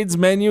a kids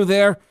menu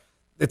there.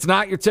 It's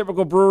not your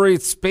typical brewery.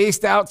 It's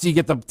spaced out, so you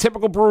get the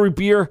typical brewery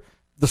beer,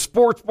 the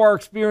sports bar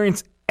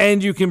experience,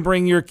 and you can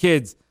bring your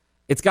kids.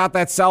 It's got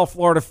that South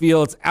Florida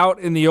feel. It's out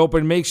in the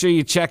open. Make sure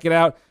you check it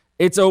out.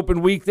 It's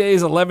open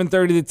weekdays,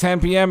 11:30 to 10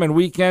 p.m., and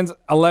weekends,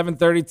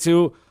 11:30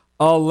 to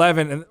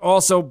 11. And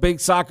also, big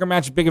soccer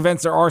match, big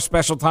events. There are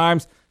special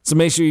times, so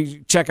make sure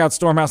you check out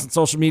Stormhouse on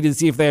social media to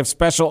see if they have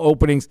special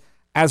openings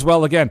as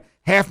well. Again,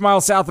 half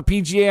mile south of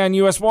PGA on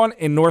US 1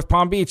 in North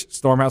Palm Beach,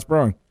 Stormhouse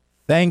Brewing.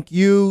 Thank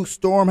you,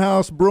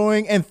 Stormhouse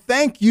Brewing, and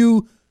thank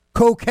you,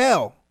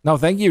 Coquel. No,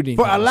 thank you, Dean.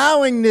 For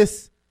allowing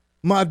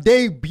my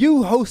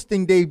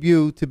hosting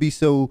debut, to be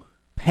so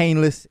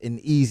painless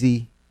and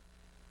easy.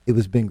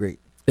 It's been great.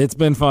 It's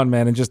been fun,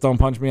 man, and just don't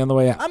punch me on the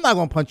way out. I'm not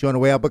going to punch you on the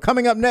way out, but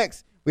coming up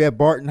next, we have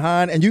Barton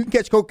Hine, and you can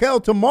catch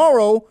Coquel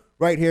tomorrow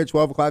right here at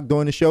 12 o'clock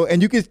during the show,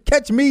 and you can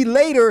catch me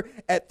later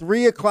at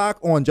 3 o'clock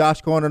on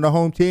Josh Corner and the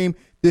Home Team.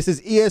 This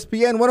is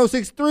ESPN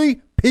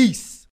 106.3. Peace.